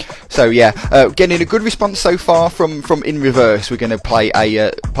 So yeah, getting a good response so far from In Reverse. We're going to play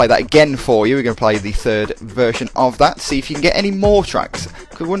that again for you. We're going to play the third version of that. See if you can get any more tracks.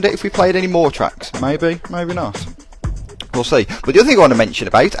 Could wonder if we played any more tracks. Maybe not. We'll see. But the other thing I want to mention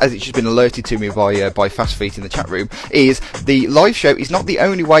about, as it's just been alerted to me by Fast Feet in the chat room, is the live show is not the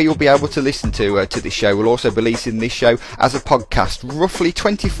only way you'll be able to listen to this show. We'll also be releasing this show as a podcast, roughly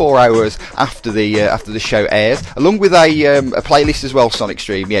 24 hours after the show airs, along with a playlist as well. Sonic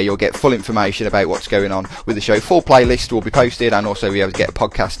Stream, yeah, you'll get full information about what's going on with the show. Full playlist will be posted, and also be able to get a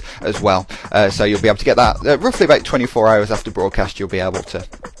podcast as well. So you'll be able to get that roughly about 24 hours after broadcast. You'll be able to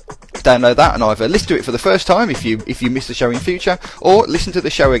download that and either listen to it for the first time if you miss the show in future, or listen to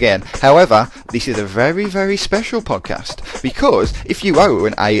the show again. However, this is a very, very special podcast, because if you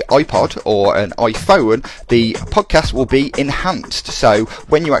own a iPod or an iPhone, the podcast will be enhanced. So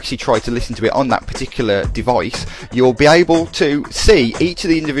when you actually try to listen to it on that particular device, you'll be able to see each of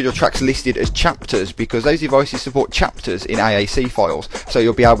the individual tracks listed as chapters, because those devices support chapters in AAC files. So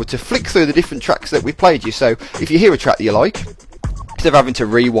you'll be able to flick through the different tracks that we've played you. So if you hear a track that you like, instead of having to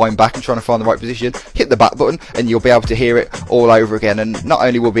rewind back and trying to find the right position, hit the back button and you'll be able to hear it all over again. And not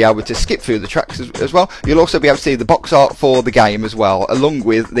only will we be able to skip through the tracks as well, you'll also be able to see the box art for the game as well, along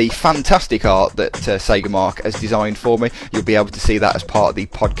with the fantastic art that Sega Mark has designed for me. You'll be able to see that as part of the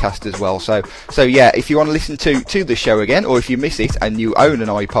podcast as well. So yeah, if you want to listen to the show again, or if you miss it and you own an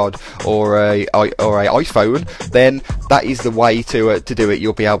iPod or a iPhone, then that is the way to do it.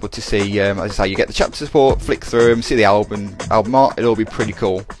 You'll be able to see, as I say, you get the chapter support, flick through them, see the album art. It'll be pretty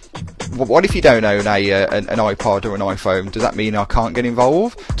cool. What if you don't own an iPod or an iPhone? Does that mean I can't get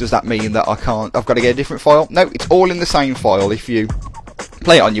involved? Does that mean that I've got to get a different file? No, it's all in the same file. If you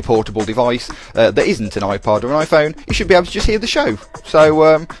play it on your portable device that isn't an iPod or an iPhone, you should be able to just hear the show.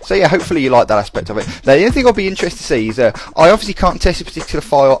 So yeah, hopefully you like that aspect of it. Now, the only thing I'll be interested to see is I obviously can't test a particular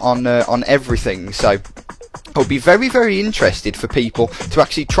file on everything, so I'll be very, very interested for people to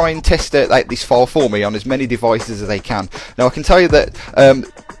actually try and test this file for me on as many devices as they can. Now, I can tell you that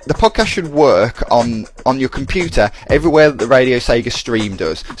the podcast should work on your computer everywhere that the Radio Sega stream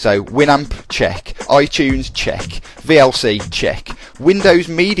does. So Winamp, check. iTunes, check. VLC, check. Windows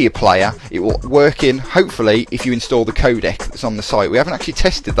Media Player. It will work in, hopefully, if you install the codec that's on the site. We haven't actually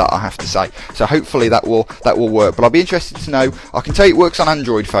tested that, I have to say, so hopefully that will work. But I'll be interested to know. I can tell you it works on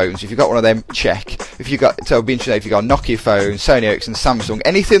Android phones. If you've got one of them, check. So I'll be interested if you've got a Nokia phone, Sony Ericsson, Samsung,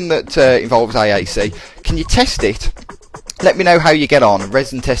 anything that involves AAC. Can you test it? Let me know how you get on,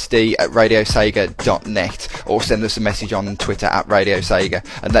 ResidentSD@RadioSega.net, or send us a message on Twitter @RadioSega,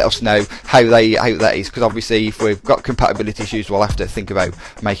 and let us know how that is, because obviously if we've got compatibility issues, we'll have to think about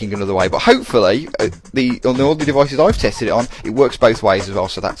making another way. But hopefully, on all the devices I've tested it on, it works both ways as well,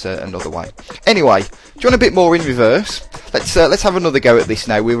 so that's another way. Anyway, do you want a bit more in reverse? Let's have another go at this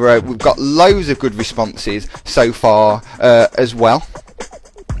now. We've got loads of good responses so far as well.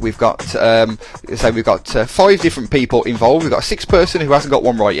 We've got 5 different people involved. We've got a 6th person who hasn't got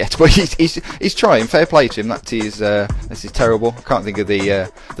one right yet, but he's trying. Fair play to him. That is terrible. I can't think of the name.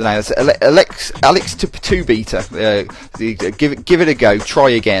 That's Alex Two Beta. Give it a go.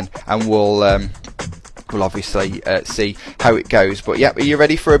 Try again, and we'll obviously see how it goes. But yeah, are you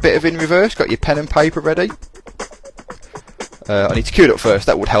ready for a bit of in reverse? Got your pen and paper ready? I need to cue it up first.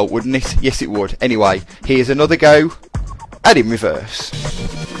 That would help, wouldn't it? Yes, it would. Anyway, here's another go at in reverse.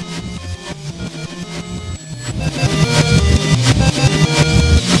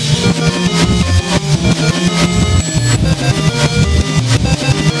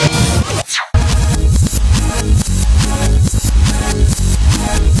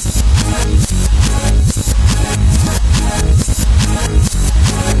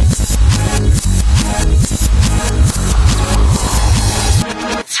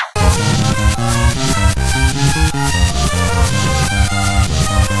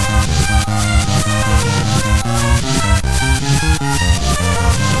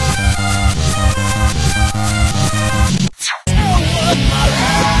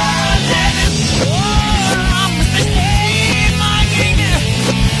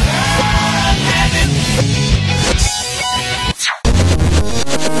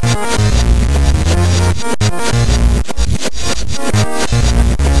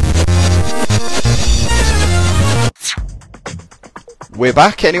 We're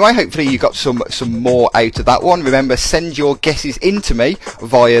back anyway. Hopefully you got some more out of that one. Remember, send your guesses in to me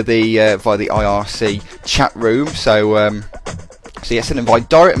via the IRC chat room. So yes, send them by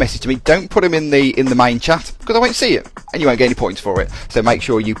direct message to me. Don't put them in the main chat, because I won't see it and you won't get any points for it. So make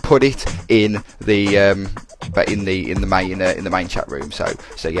sure you put it in the main chat room. So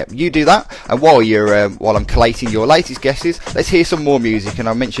yeah, you do that. And while I'm collating your latest guesses, let's hear some more music. And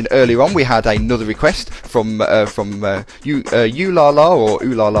I mentioned earlier on we had another request from Ulala or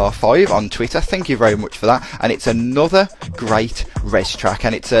Ulala5 on Twitter. Thank you very much for that. And it's another great Rez track,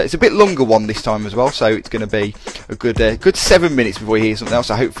 and it's a bit longer one this time as well. So it's going to be a good 7 minutes before you hear something else.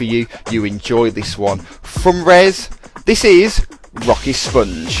 I hope for you enjoy this one from Rez. This is Rocky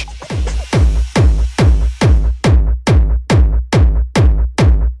Sponge.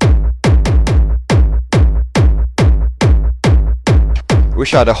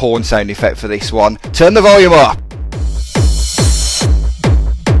 Wish I had a horn sound effect for this one. Turn the volume up.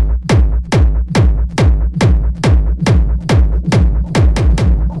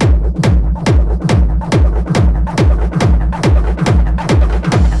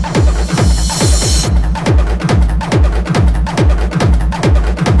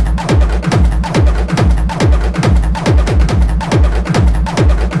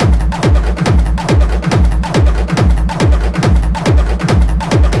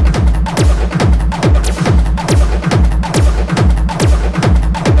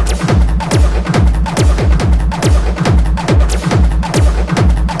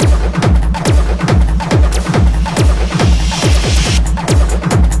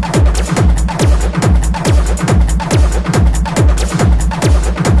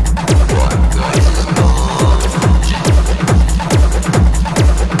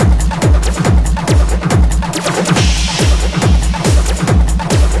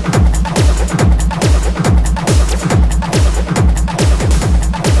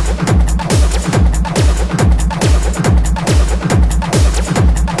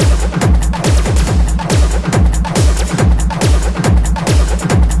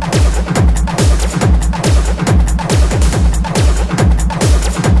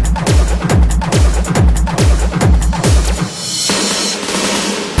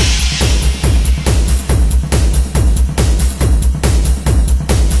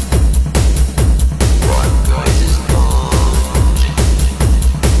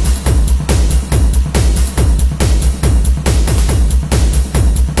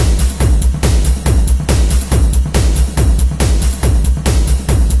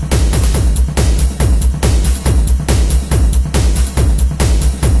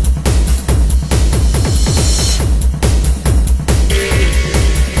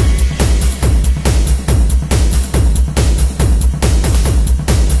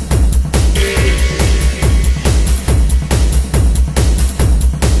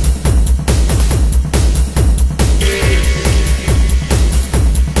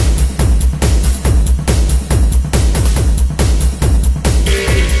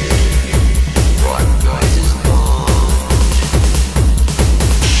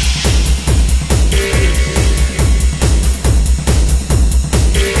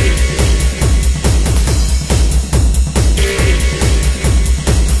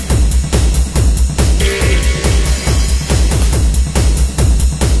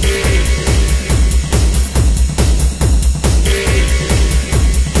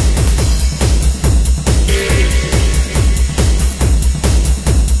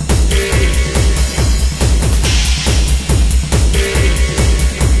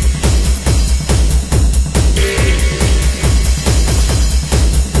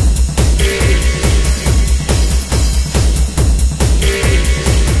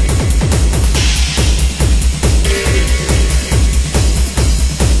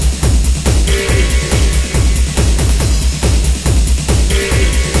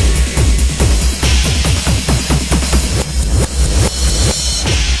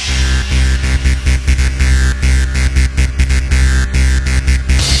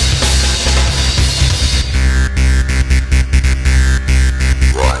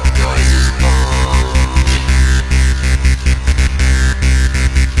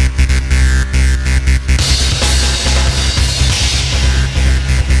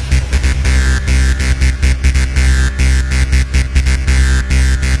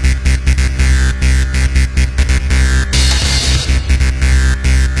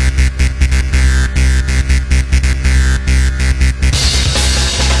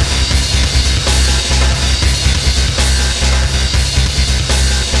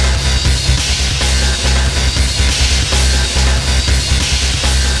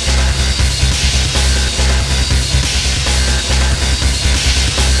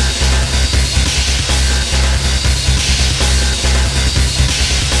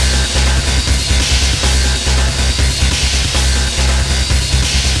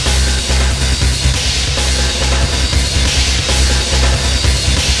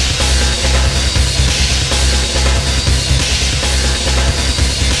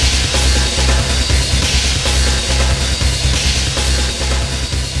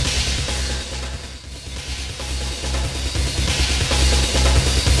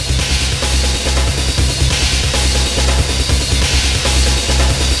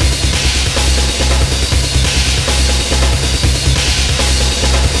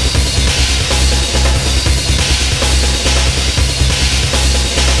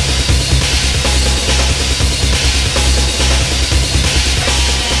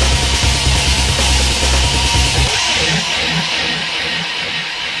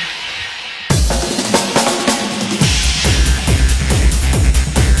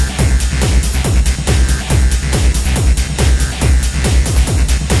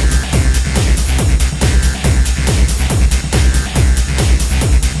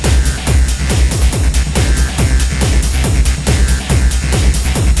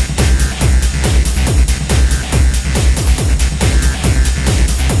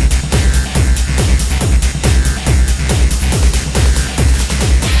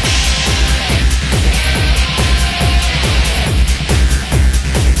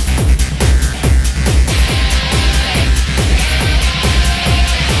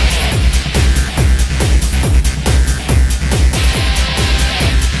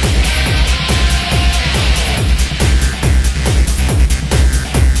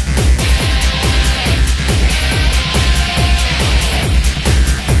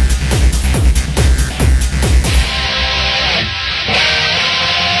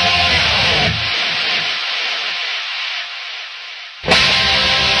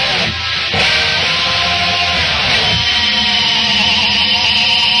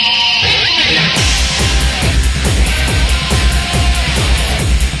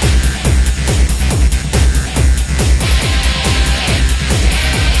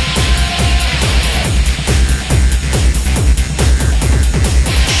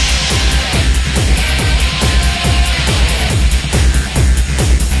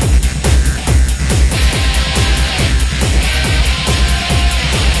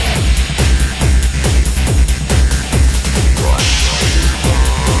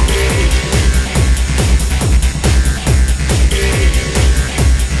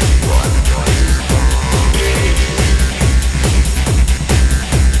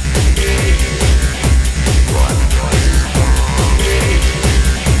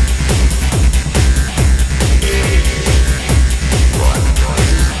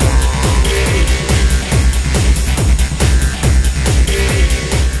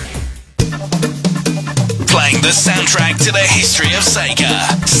 the soundtrack to the history of Sega.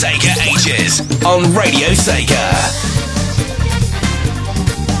 Sega Ages on Radio Sega.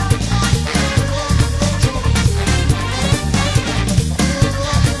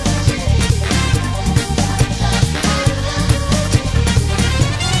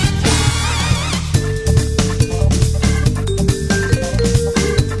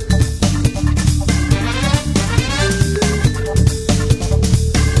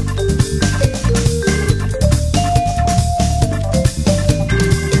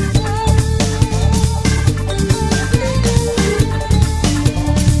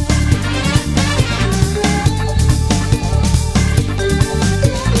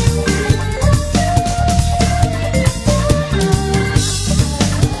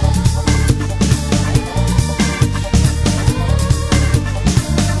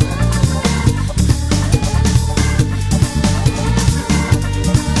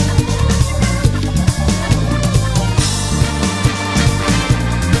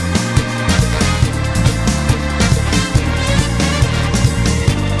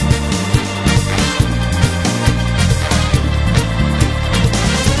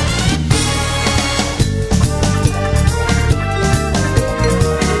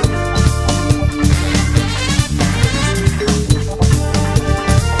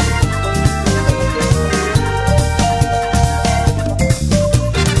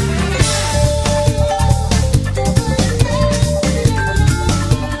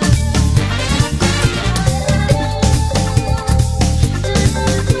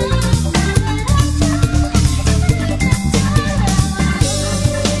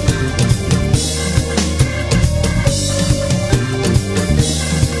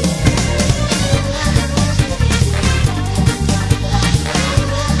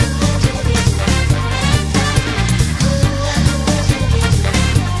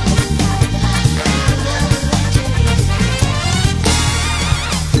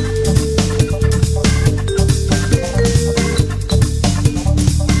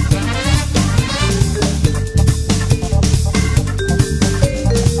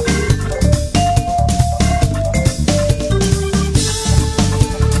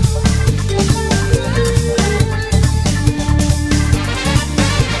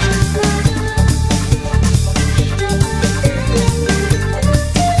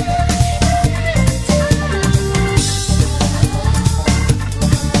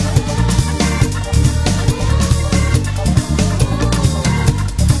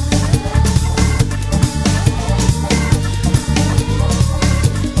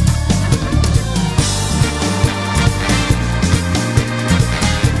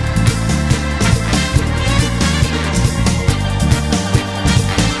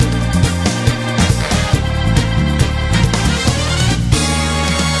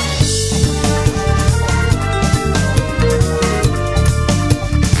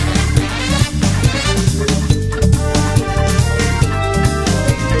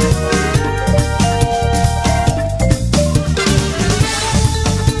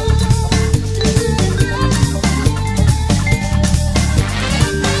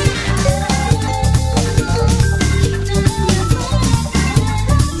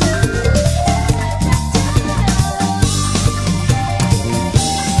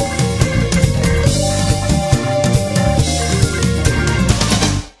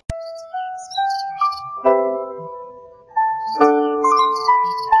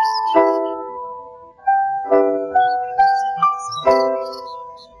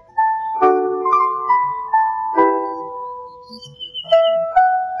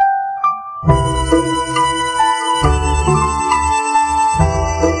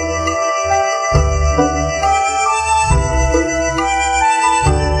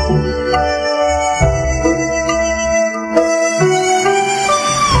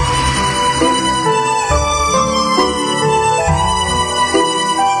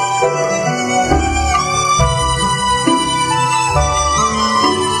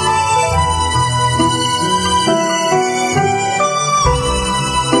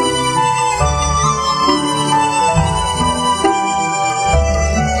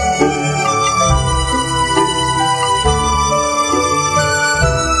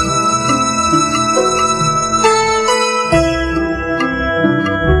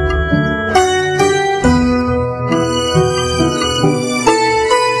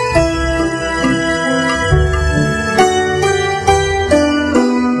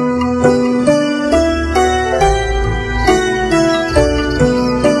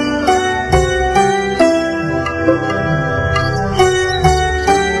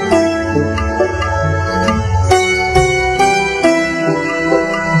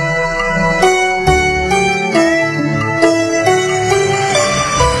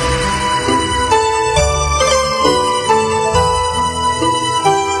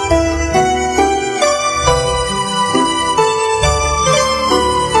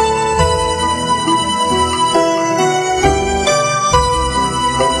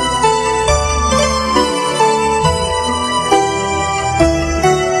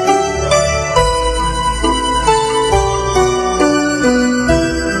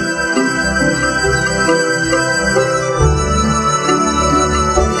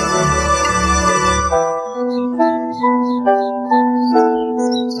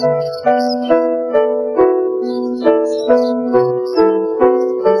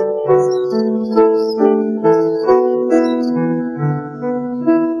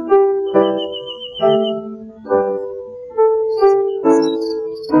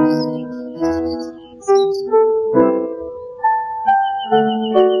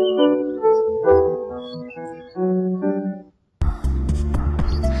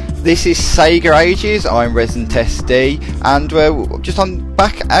 This is Sega Ages. I'm Resident SD, and we're just on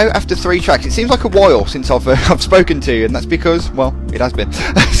back out after 3 tracks. It seems like a while since I've spoken to you, and that's because, well, it has been.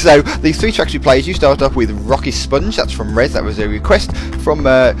 So these 3 tracks we played, you started off with Rocky Sponge. That's from Rez. That was a request from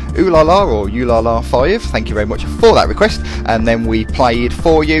Ulala or Ulala 5. Thank you very much for that request. And then we played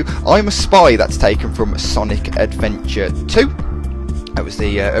for you I'm a Spy. That's taken from Sonic Adventure 2. That was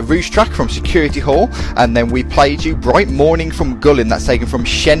the Rouge track from Security Hall, and then we played you Bright Morning from Gullin. That's taken from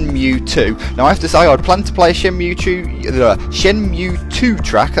Shenmue 2. Now I have to say, I'd planned to play a Shenmue 2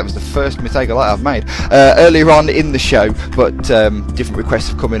 track. That was the first mistake I've made earlier on in the show, but different requests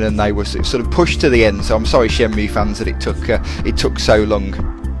have come in and they were sort of pushed to the end. So I'm sorry, Shenmue fans, that it took so long.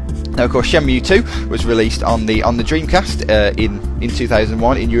 Now, of course, Shenmue 2 was released on the Dreamcast in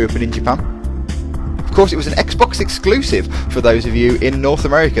 2001 in Europe and in Japan. Of course, it was an Xbox exclusive for those of you in North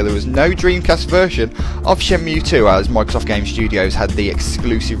America. There was no Dreamcast version of Shenmue 2, as Microsoft Game Studios had the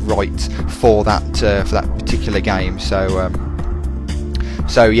exclusive rights for that particular game. So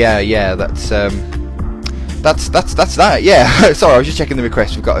yeah, that's that. Yeah, sorry, I was just checking the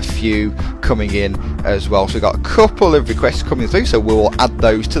requests. We've got a few coming in as well. So we've got a couple of requests coming through, so we'll add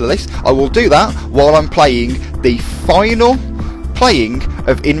those to the list. I will do that while I'm playing the final playing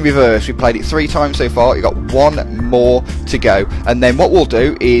of In Reverse. We played it 3 times so far. We've got 1 more to go, and then what we'll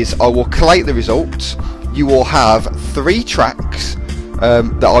do is I will collate the results. You will have 3 tracks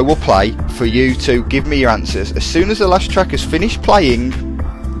that I will play for you to give me your answers. As soon as the last track is finished playing,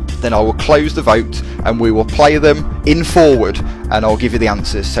 then I will close the vote and we will play them in forward, and I'll give you the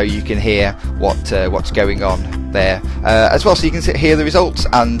answers so you can hear what's going on there as well, so you can hear the results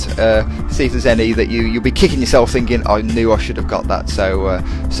and see if there's any that you'll be kicking yourself thinking, I knew I should have got that. So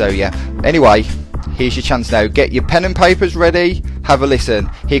yeah, anyway, here's your chance now. Get your pen and papers ready, have a listen.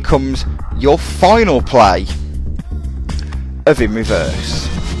 Here comes your final play of In Reverse.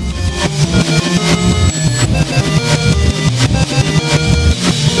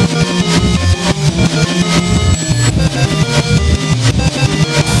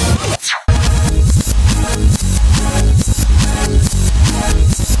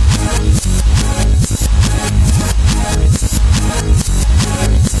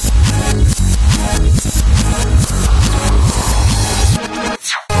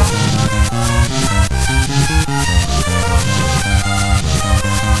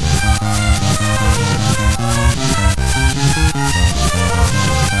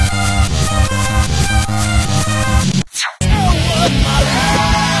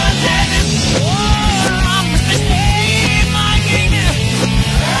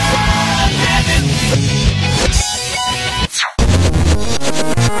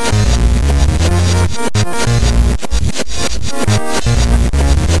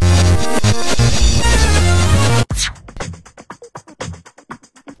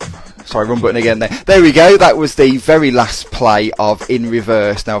 Sorry, run button again there. There we go. That was the very last play of In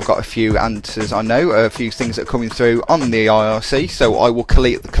Reverse. Now I've got a few answers, I know, a few things that are coming through on the IRC, so I will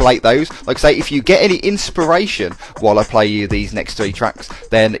collate those. Like I say, if you get any inspiration while I play you these next 3 tracks,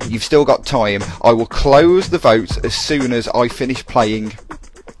 then you've still got time. I will close the votes as soon as I finish playing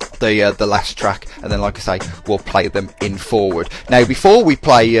the last track, and then, like I say, we'll play them in forward. Now, before we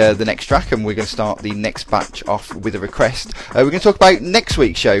play the next track, and we're going to start the next batch off with a request, we're going to talk about next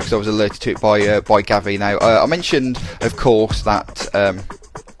week's show, because I was alerted to it by Gavi. Now, I mentioned, of course, that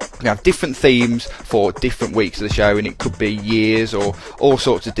we have different themes for different weeks of the show, and it could be years or all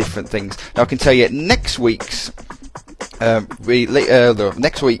sorts of different things. Now, I can tell you next week's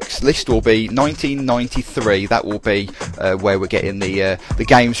next week's list will be 1993. That will be where we're getting the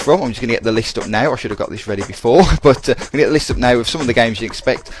games from. I'm just going to get the list up now. I should have got this ready before, but I'm going to get the list up now of some of the games you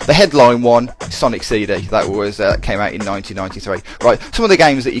expect. The headline one, Sonic CD. That was came out in 1993. Right, some of the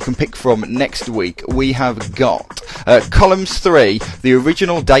games that you can pick from next week. We have got Columns 3, the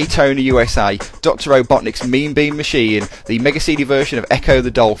original Daytona USA, Dr. Robotnik's Mean Bean Machine, the Mega CD version of Echo the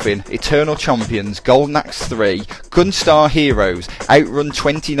Dolphin, Eternal Champions, Golden Axe 3, Gunstar Heroes, Outrun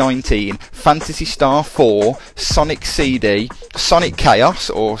 2019, Phantasy Star 4, Sonic CD, Sonic Chaos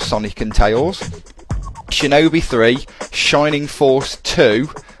or Sonic and Tails, Shinobi 3, Shining Force 2,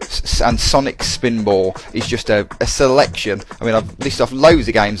 and Sonic Spinball is just a selection. I mean, I've listed off loads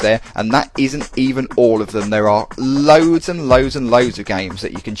of games there, and that isn't even all of them. There are loads and loads and loads of games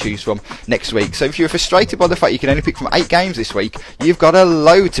that you can choose from next week. So if you're frustrated by the fact you can only pick from 8 games this week, you've got a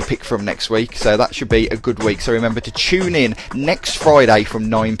load to pick from next week, so that should be a good week. So remember to tune in next Friday from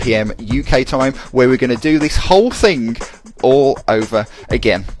 9 PM UK time, where we're going to do this whole thing all over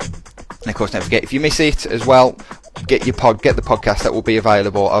again. And of course, don't forget, if you miss it as well, get the podcast that will be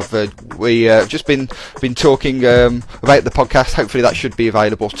available. We just been talking about the podcast. Hopefully that should be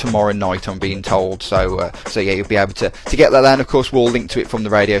available tomorrow night, I'm being told. So yeah, you'll be able to get that there. And of course, we'll link to it from the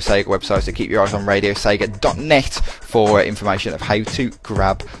Radio Sega website, so keep your eyes on radiosega.net for information of how to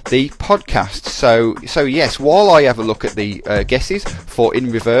grab the podcast. So yes, while I have a look at the guesses for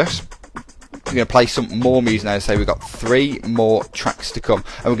In Reverse, we're going to play some more music now. So we've got 3 more tracks to come,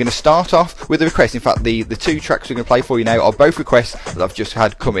 and we're going to start off with a request. In fact, the 2 tracks we're going to play for you now are both requests that I've just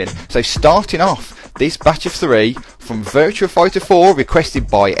had come in. So starting off this batch of 3 from Virtua Fighter 4, requested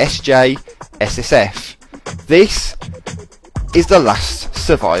by SJ SSF. This is The Last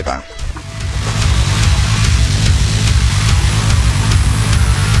Survivor.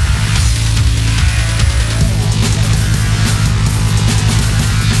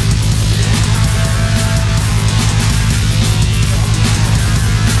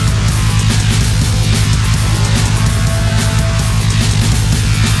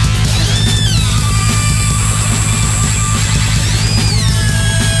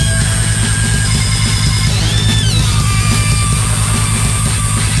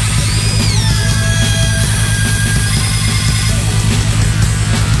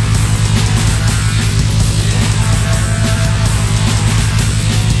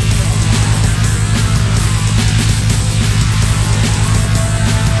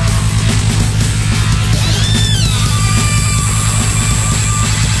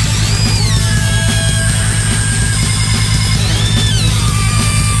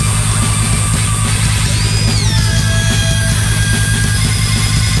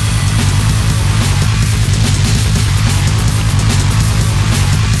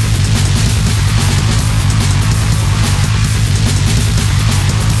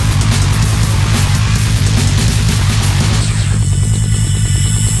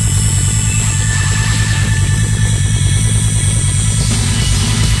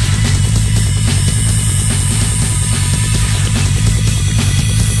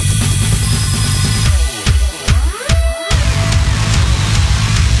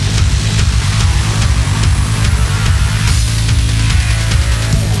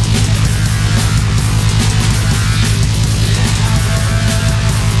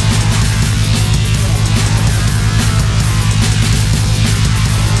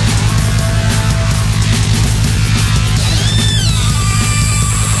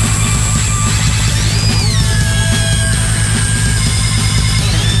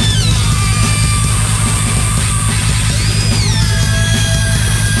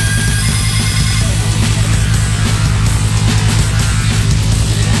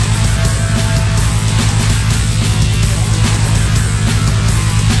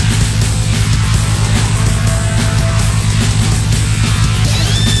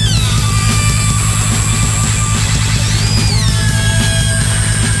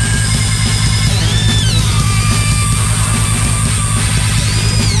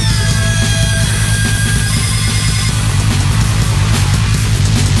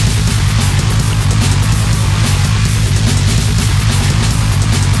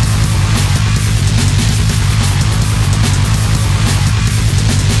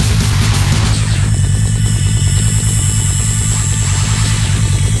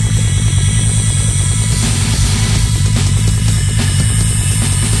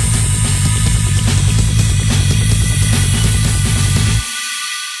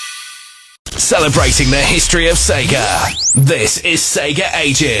 Celebrating the history of Sega. This is Sega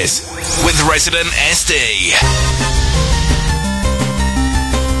Ages with Resident SD.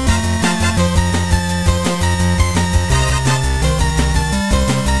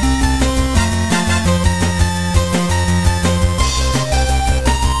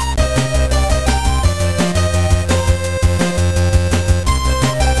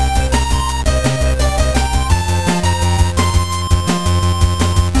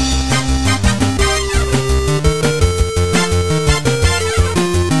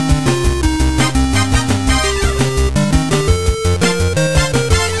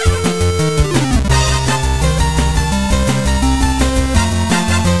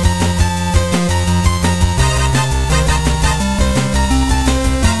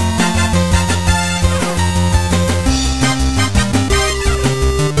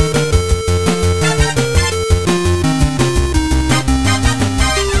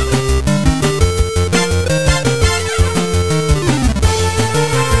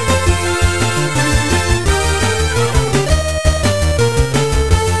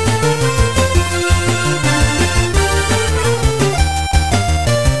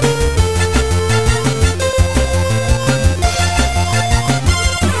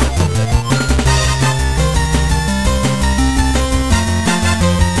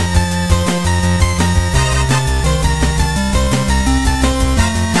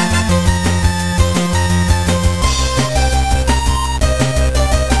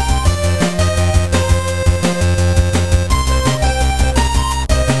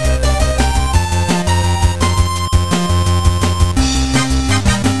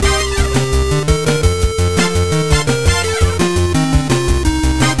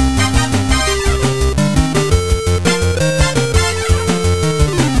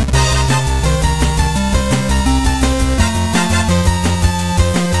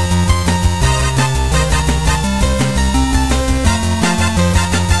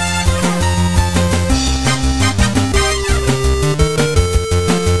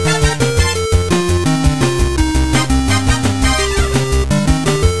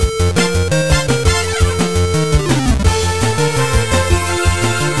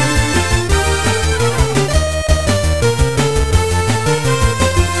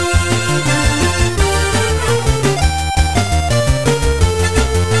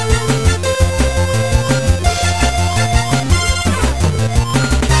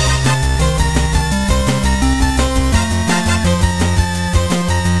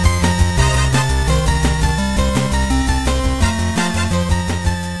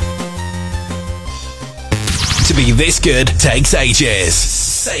 this good takes ages.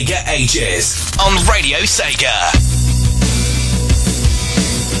 Sega Ages on Radio Sega.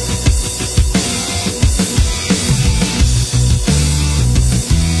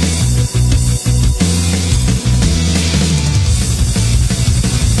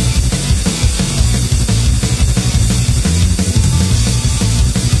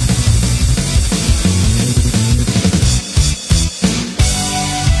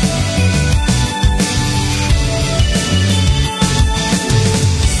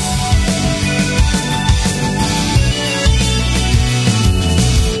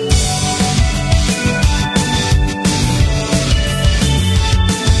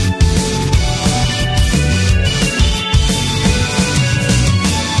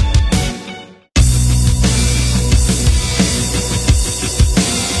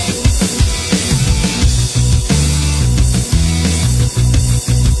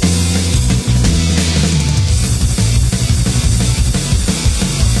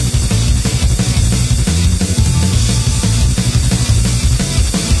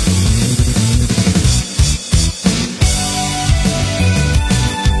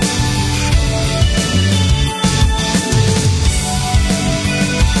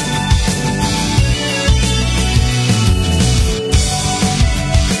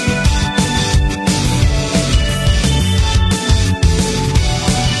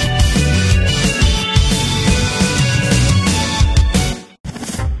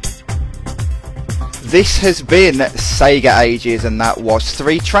 This has been Sega Ages, and that was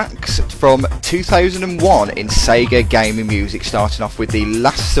 3 tracks from 2001 in Sega gaming music, starting off with The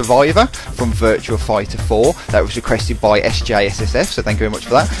Last Survivor from Virtua Fighter 4. That was requested by SJSSF, so thank you very much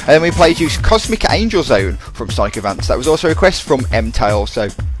for that. And then we played you Cosmic Angel Zone from Psych Advance. That was also a request from M-Tail, so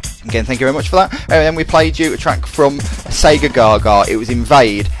again, thank you very much for that. And then we played you a track from Sega Gaga. It was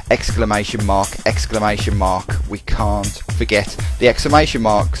Invade! Exclamation mark, exclamation mark. We can't forget the exclamation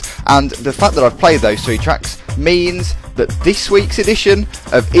marks. And the fact that I've played those 3 tracks means that this week's edition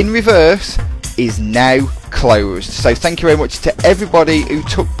of In Reverse is now closed. So thank you very much to everybody who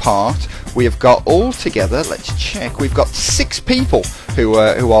took part. We have got all together, let's check, we've got 6 people who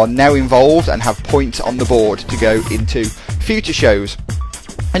are now involved and have points on the board to go into future shows.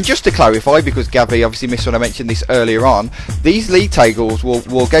 And just to clarify, because Gavi obviously missed when I mentioned this earlier on, these league tables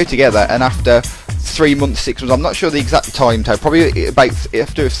will go together, and after 3 months, 6 months, I'm not sure the exact timetable, probably about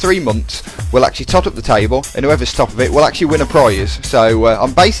after 3 months, we'll actually tot up the table, and whoever's top of it will actually win a prize. So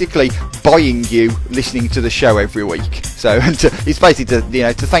I'm basically buying you listening to the show every week. So it's basically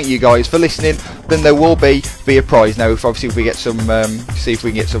to thank you guys for listening. Then there will be a prize. Now, if we get some, see if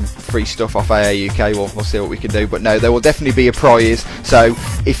we can get some free stuff off AA UK, we'll see what we can do. But no, there will definitely be a prize. So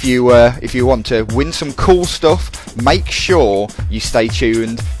if you want to win some cool stuff, make sure you stay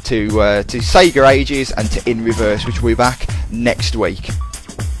tuned to Sega Ages and to In Reverse, which will be back next week.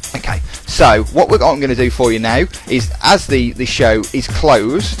 Okay, so what I'm going to do for you now is, as the show is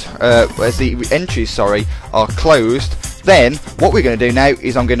closed, as the entries are closed, then what we're going to do now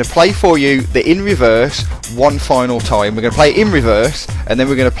is I'm going to play for you the In Reverse one final time. We're going to play it in reverse, and then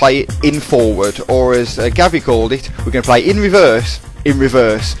we're going to play it in forward, or as Gavi called it, we're going to play in reverse,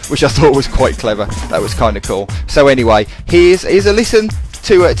 which I thought was quite clever. That was kind of cool. So anyway, here's a listen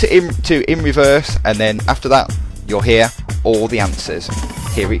to In Reverse, and then after that you'll hear all the answers.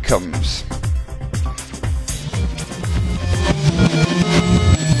 Here it comes.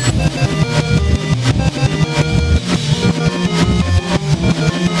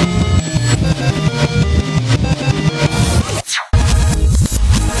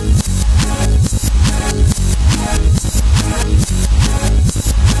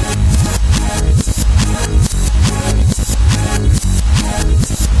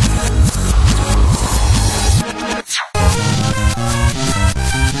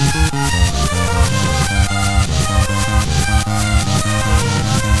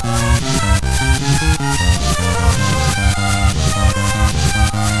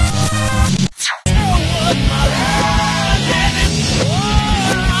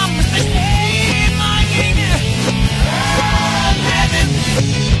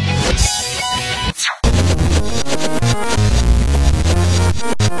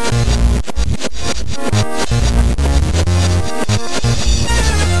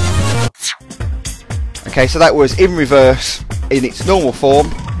 Okay, so that was In Reverse in its normal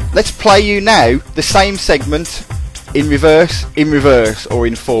form. Let's play you now the same segment in reverse, or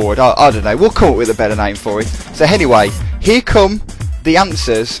in forward. I don't know, we'll come up with a better name for it. So anyway, here come the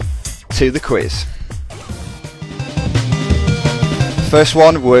answers to the quiz. First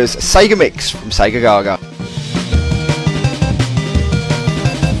one was Sega Mix from Sega Gaga.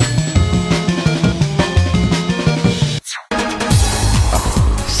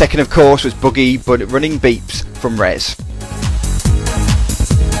 second, of course, was Boogie but Running Beeps from Rez.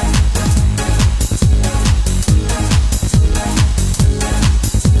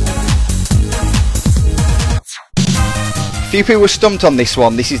 Few people were stumped on this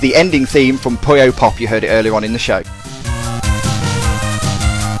one. This is the ending theme from Puyo Pop. You heard it earlier on in the show.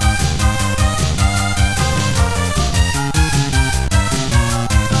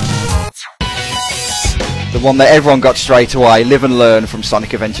 The one that everyone got straight away, Live and Learn from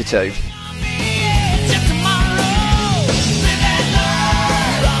Sonic Adventure 2.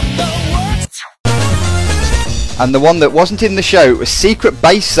 And the one that wasn't in the show was Secret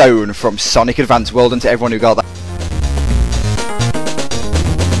Base Zone from Sonic Advance. Well done to everyone who got that.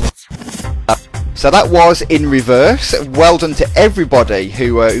 So that was in reverse. Well done to everybody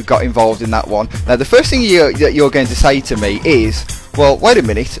who got involved in that one. Now the first thing you're going to say to me is, well, wait a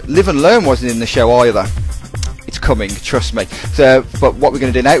minute, Live and Learn wasn't in the show either. It's coming, trust me. So, but what we're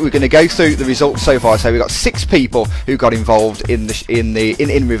going to do now, we're going to go through the results so far. So we've got 6 people who got involved in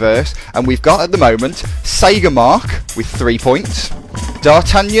reverse, and we've got at the moment Sega Mark with 3 points,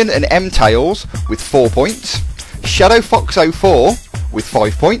 D'Artagnan and M Tails with 4 points, Shadow Fox 04 with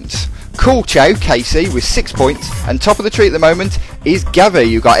 5 points, Cool Chow Casey with 6 points, and top of the tree at the moment is Gavi.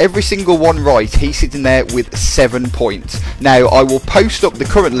 You got every single one right. He's sitting there with 7 points. Now I will post up the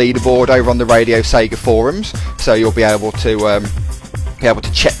current leaderboard over on the Radio Sega forums, so you'll be able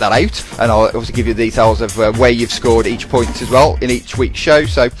to check that out, and I'll also give you the details of where you've scored each point as well in each week's show,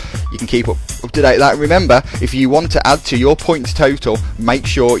 so you can keep up to date with that. And remember, if you want to add to your points total, make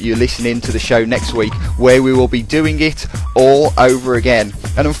sure you listen in to the show next week, where we will be doing it all over again.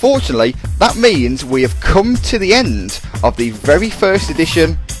 And unfortunately, that means we have come to the end of the very first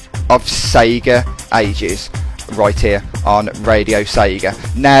edition of Sega Ages, right here on Radio Sega.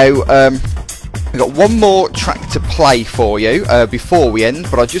 Now, we've got one more track to play for you before we end,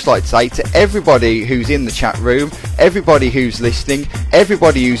 but I'd just like to say to everybody who's in the chat room, everybody who's listening,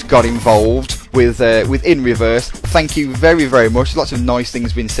 everybody who's got involved with In Reverse, thank you very, very much. Lots of nice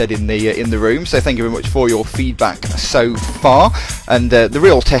things been said in the room, so thank you very much for your feedback so far. And the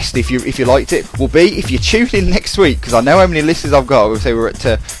real test, if you liked it, will be if you tune in next week, because I know how many listeners I've got. I would say we're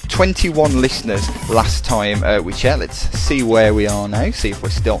at 21 listeners last time we checked. Let's see where we are now, see if we're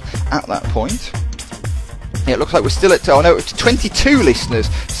still at that point. Yeah, it looks like we're still at 22 listeners,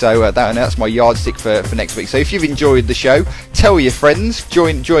 so that's my yardstick for next week. So if you've enjoyed the show, tell your friends,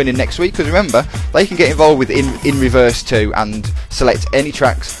 join in next week, because remember, they can get involved with In Reverse too and select any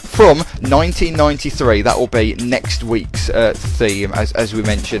tracks from 1993. That will be next week's theme, as we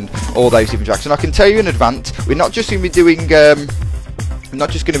mentioned, all those different tracks. And I can tell you in advance, we're not just going to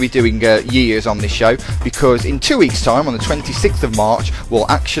be doing years on this show, because in 2 weeks' time, on the 26th of March, we'll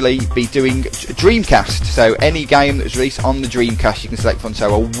actually be doing Dreamcast. So any game that was released on the Dreamcast, you can select from.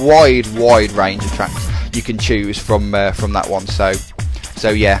 So a wide range of tracks you can choose from that one. So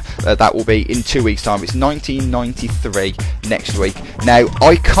yeah, that will be in 2 weeks' time. It's 1993 next week. Now,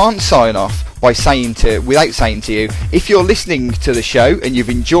 I can't sign off without saying to you, if you're listening to the show and you've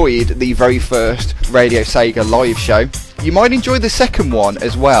enjoyed the very first Radio Sega live show, you might enjoy the second one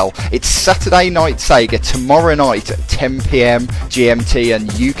as well. It's Saturday Night Sega tomorrow night at 10 PM GMT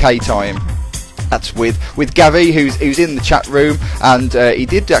and UK time. That's with Gavi, who's in the chat room, and he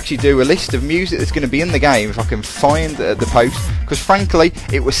did actually do a list of music that's going to be in the game, if I can find the post, because frankly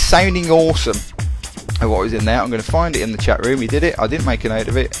it was sounding awesome. What was in there? I'm going to find it in the chat room. He did it. I didn't make a note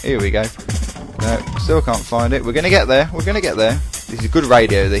of it. Here we go. No, still can't find it. We're going to get there. This is good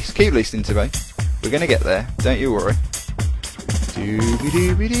radio, this. Keep listening to me. We're going to get there. Don't you worry. Do you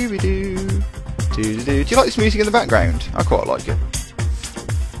like this music in the background? I quite like it.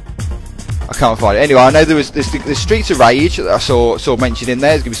 I can't find it. Anyway, I know there was the Streets of Rage that I saw mentioned in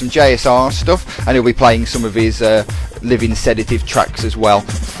there. There's going to be some JSR stuff, and he'll be playing some of his Living Sedative tracks as well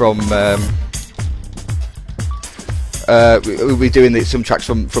from... we'll be doing some tracks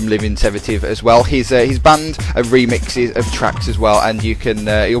from Living Sedative as well. His band of remixes of tracks as well, and you can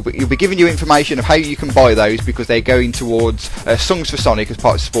he'll be giving you information of how you can buy those, because they're going towards Songs for Sonic as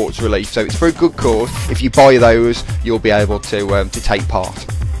part of Sports Relief. So it's for a good cause. If you buy those, you'll be able to take part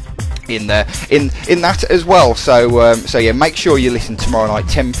in that as well. So yeah, make sure you listen tomorrow night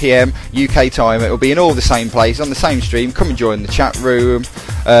 10 PM UK time. It'll be in all the same place on the same stream. Come and join the chat room.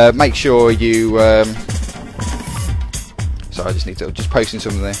 Make sure you sorry, I just need to posting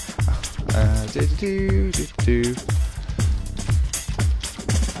something there.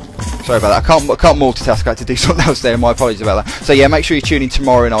 Sorry about that. I can't multitask. I had to do something else there. My apologies about that. So yeah, make sure you tune in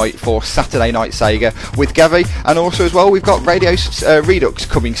tomorrow night for Saturday Night Sega with Gavi, and also as well we've got Radio Redux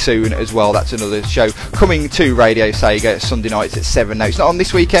coming soon as well. That's another show coming to Radio Sega Sunday nights at 7. Now it's not on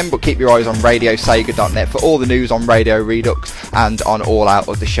this weekend, but keep your eyes on RadioSega.net for all the news on Radio Redux and on all our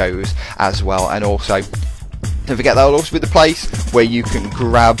other shows as well. And also, don't forget that'll also be the place where you can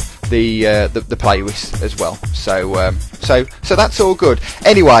grab the playlist as well. So that's all good.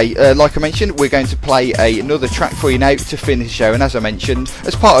 Anyway, like I mentioned, we're going to play another track for you now to finish the show. And as I mentioned,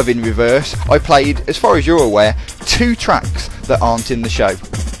 as part of In Reverse, I played, as far as you're aware, 2 tracks that aren't in the show.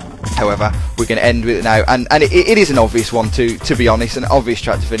 However, we're going to end with it now, and it is an obvious one to be honest, an obvious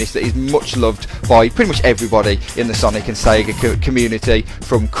track to finish that is much loved by pretty much everybody in the Sonic and Sega community,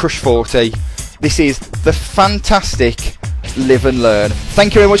 from Crush 40. This is the fantastic Live and Learn.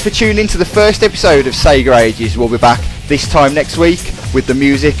 Thank you very much for tuning in to the first episode of Sega Ages. We'll be back this time next week with the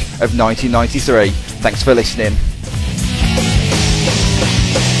music of 1993. Thanks for listening.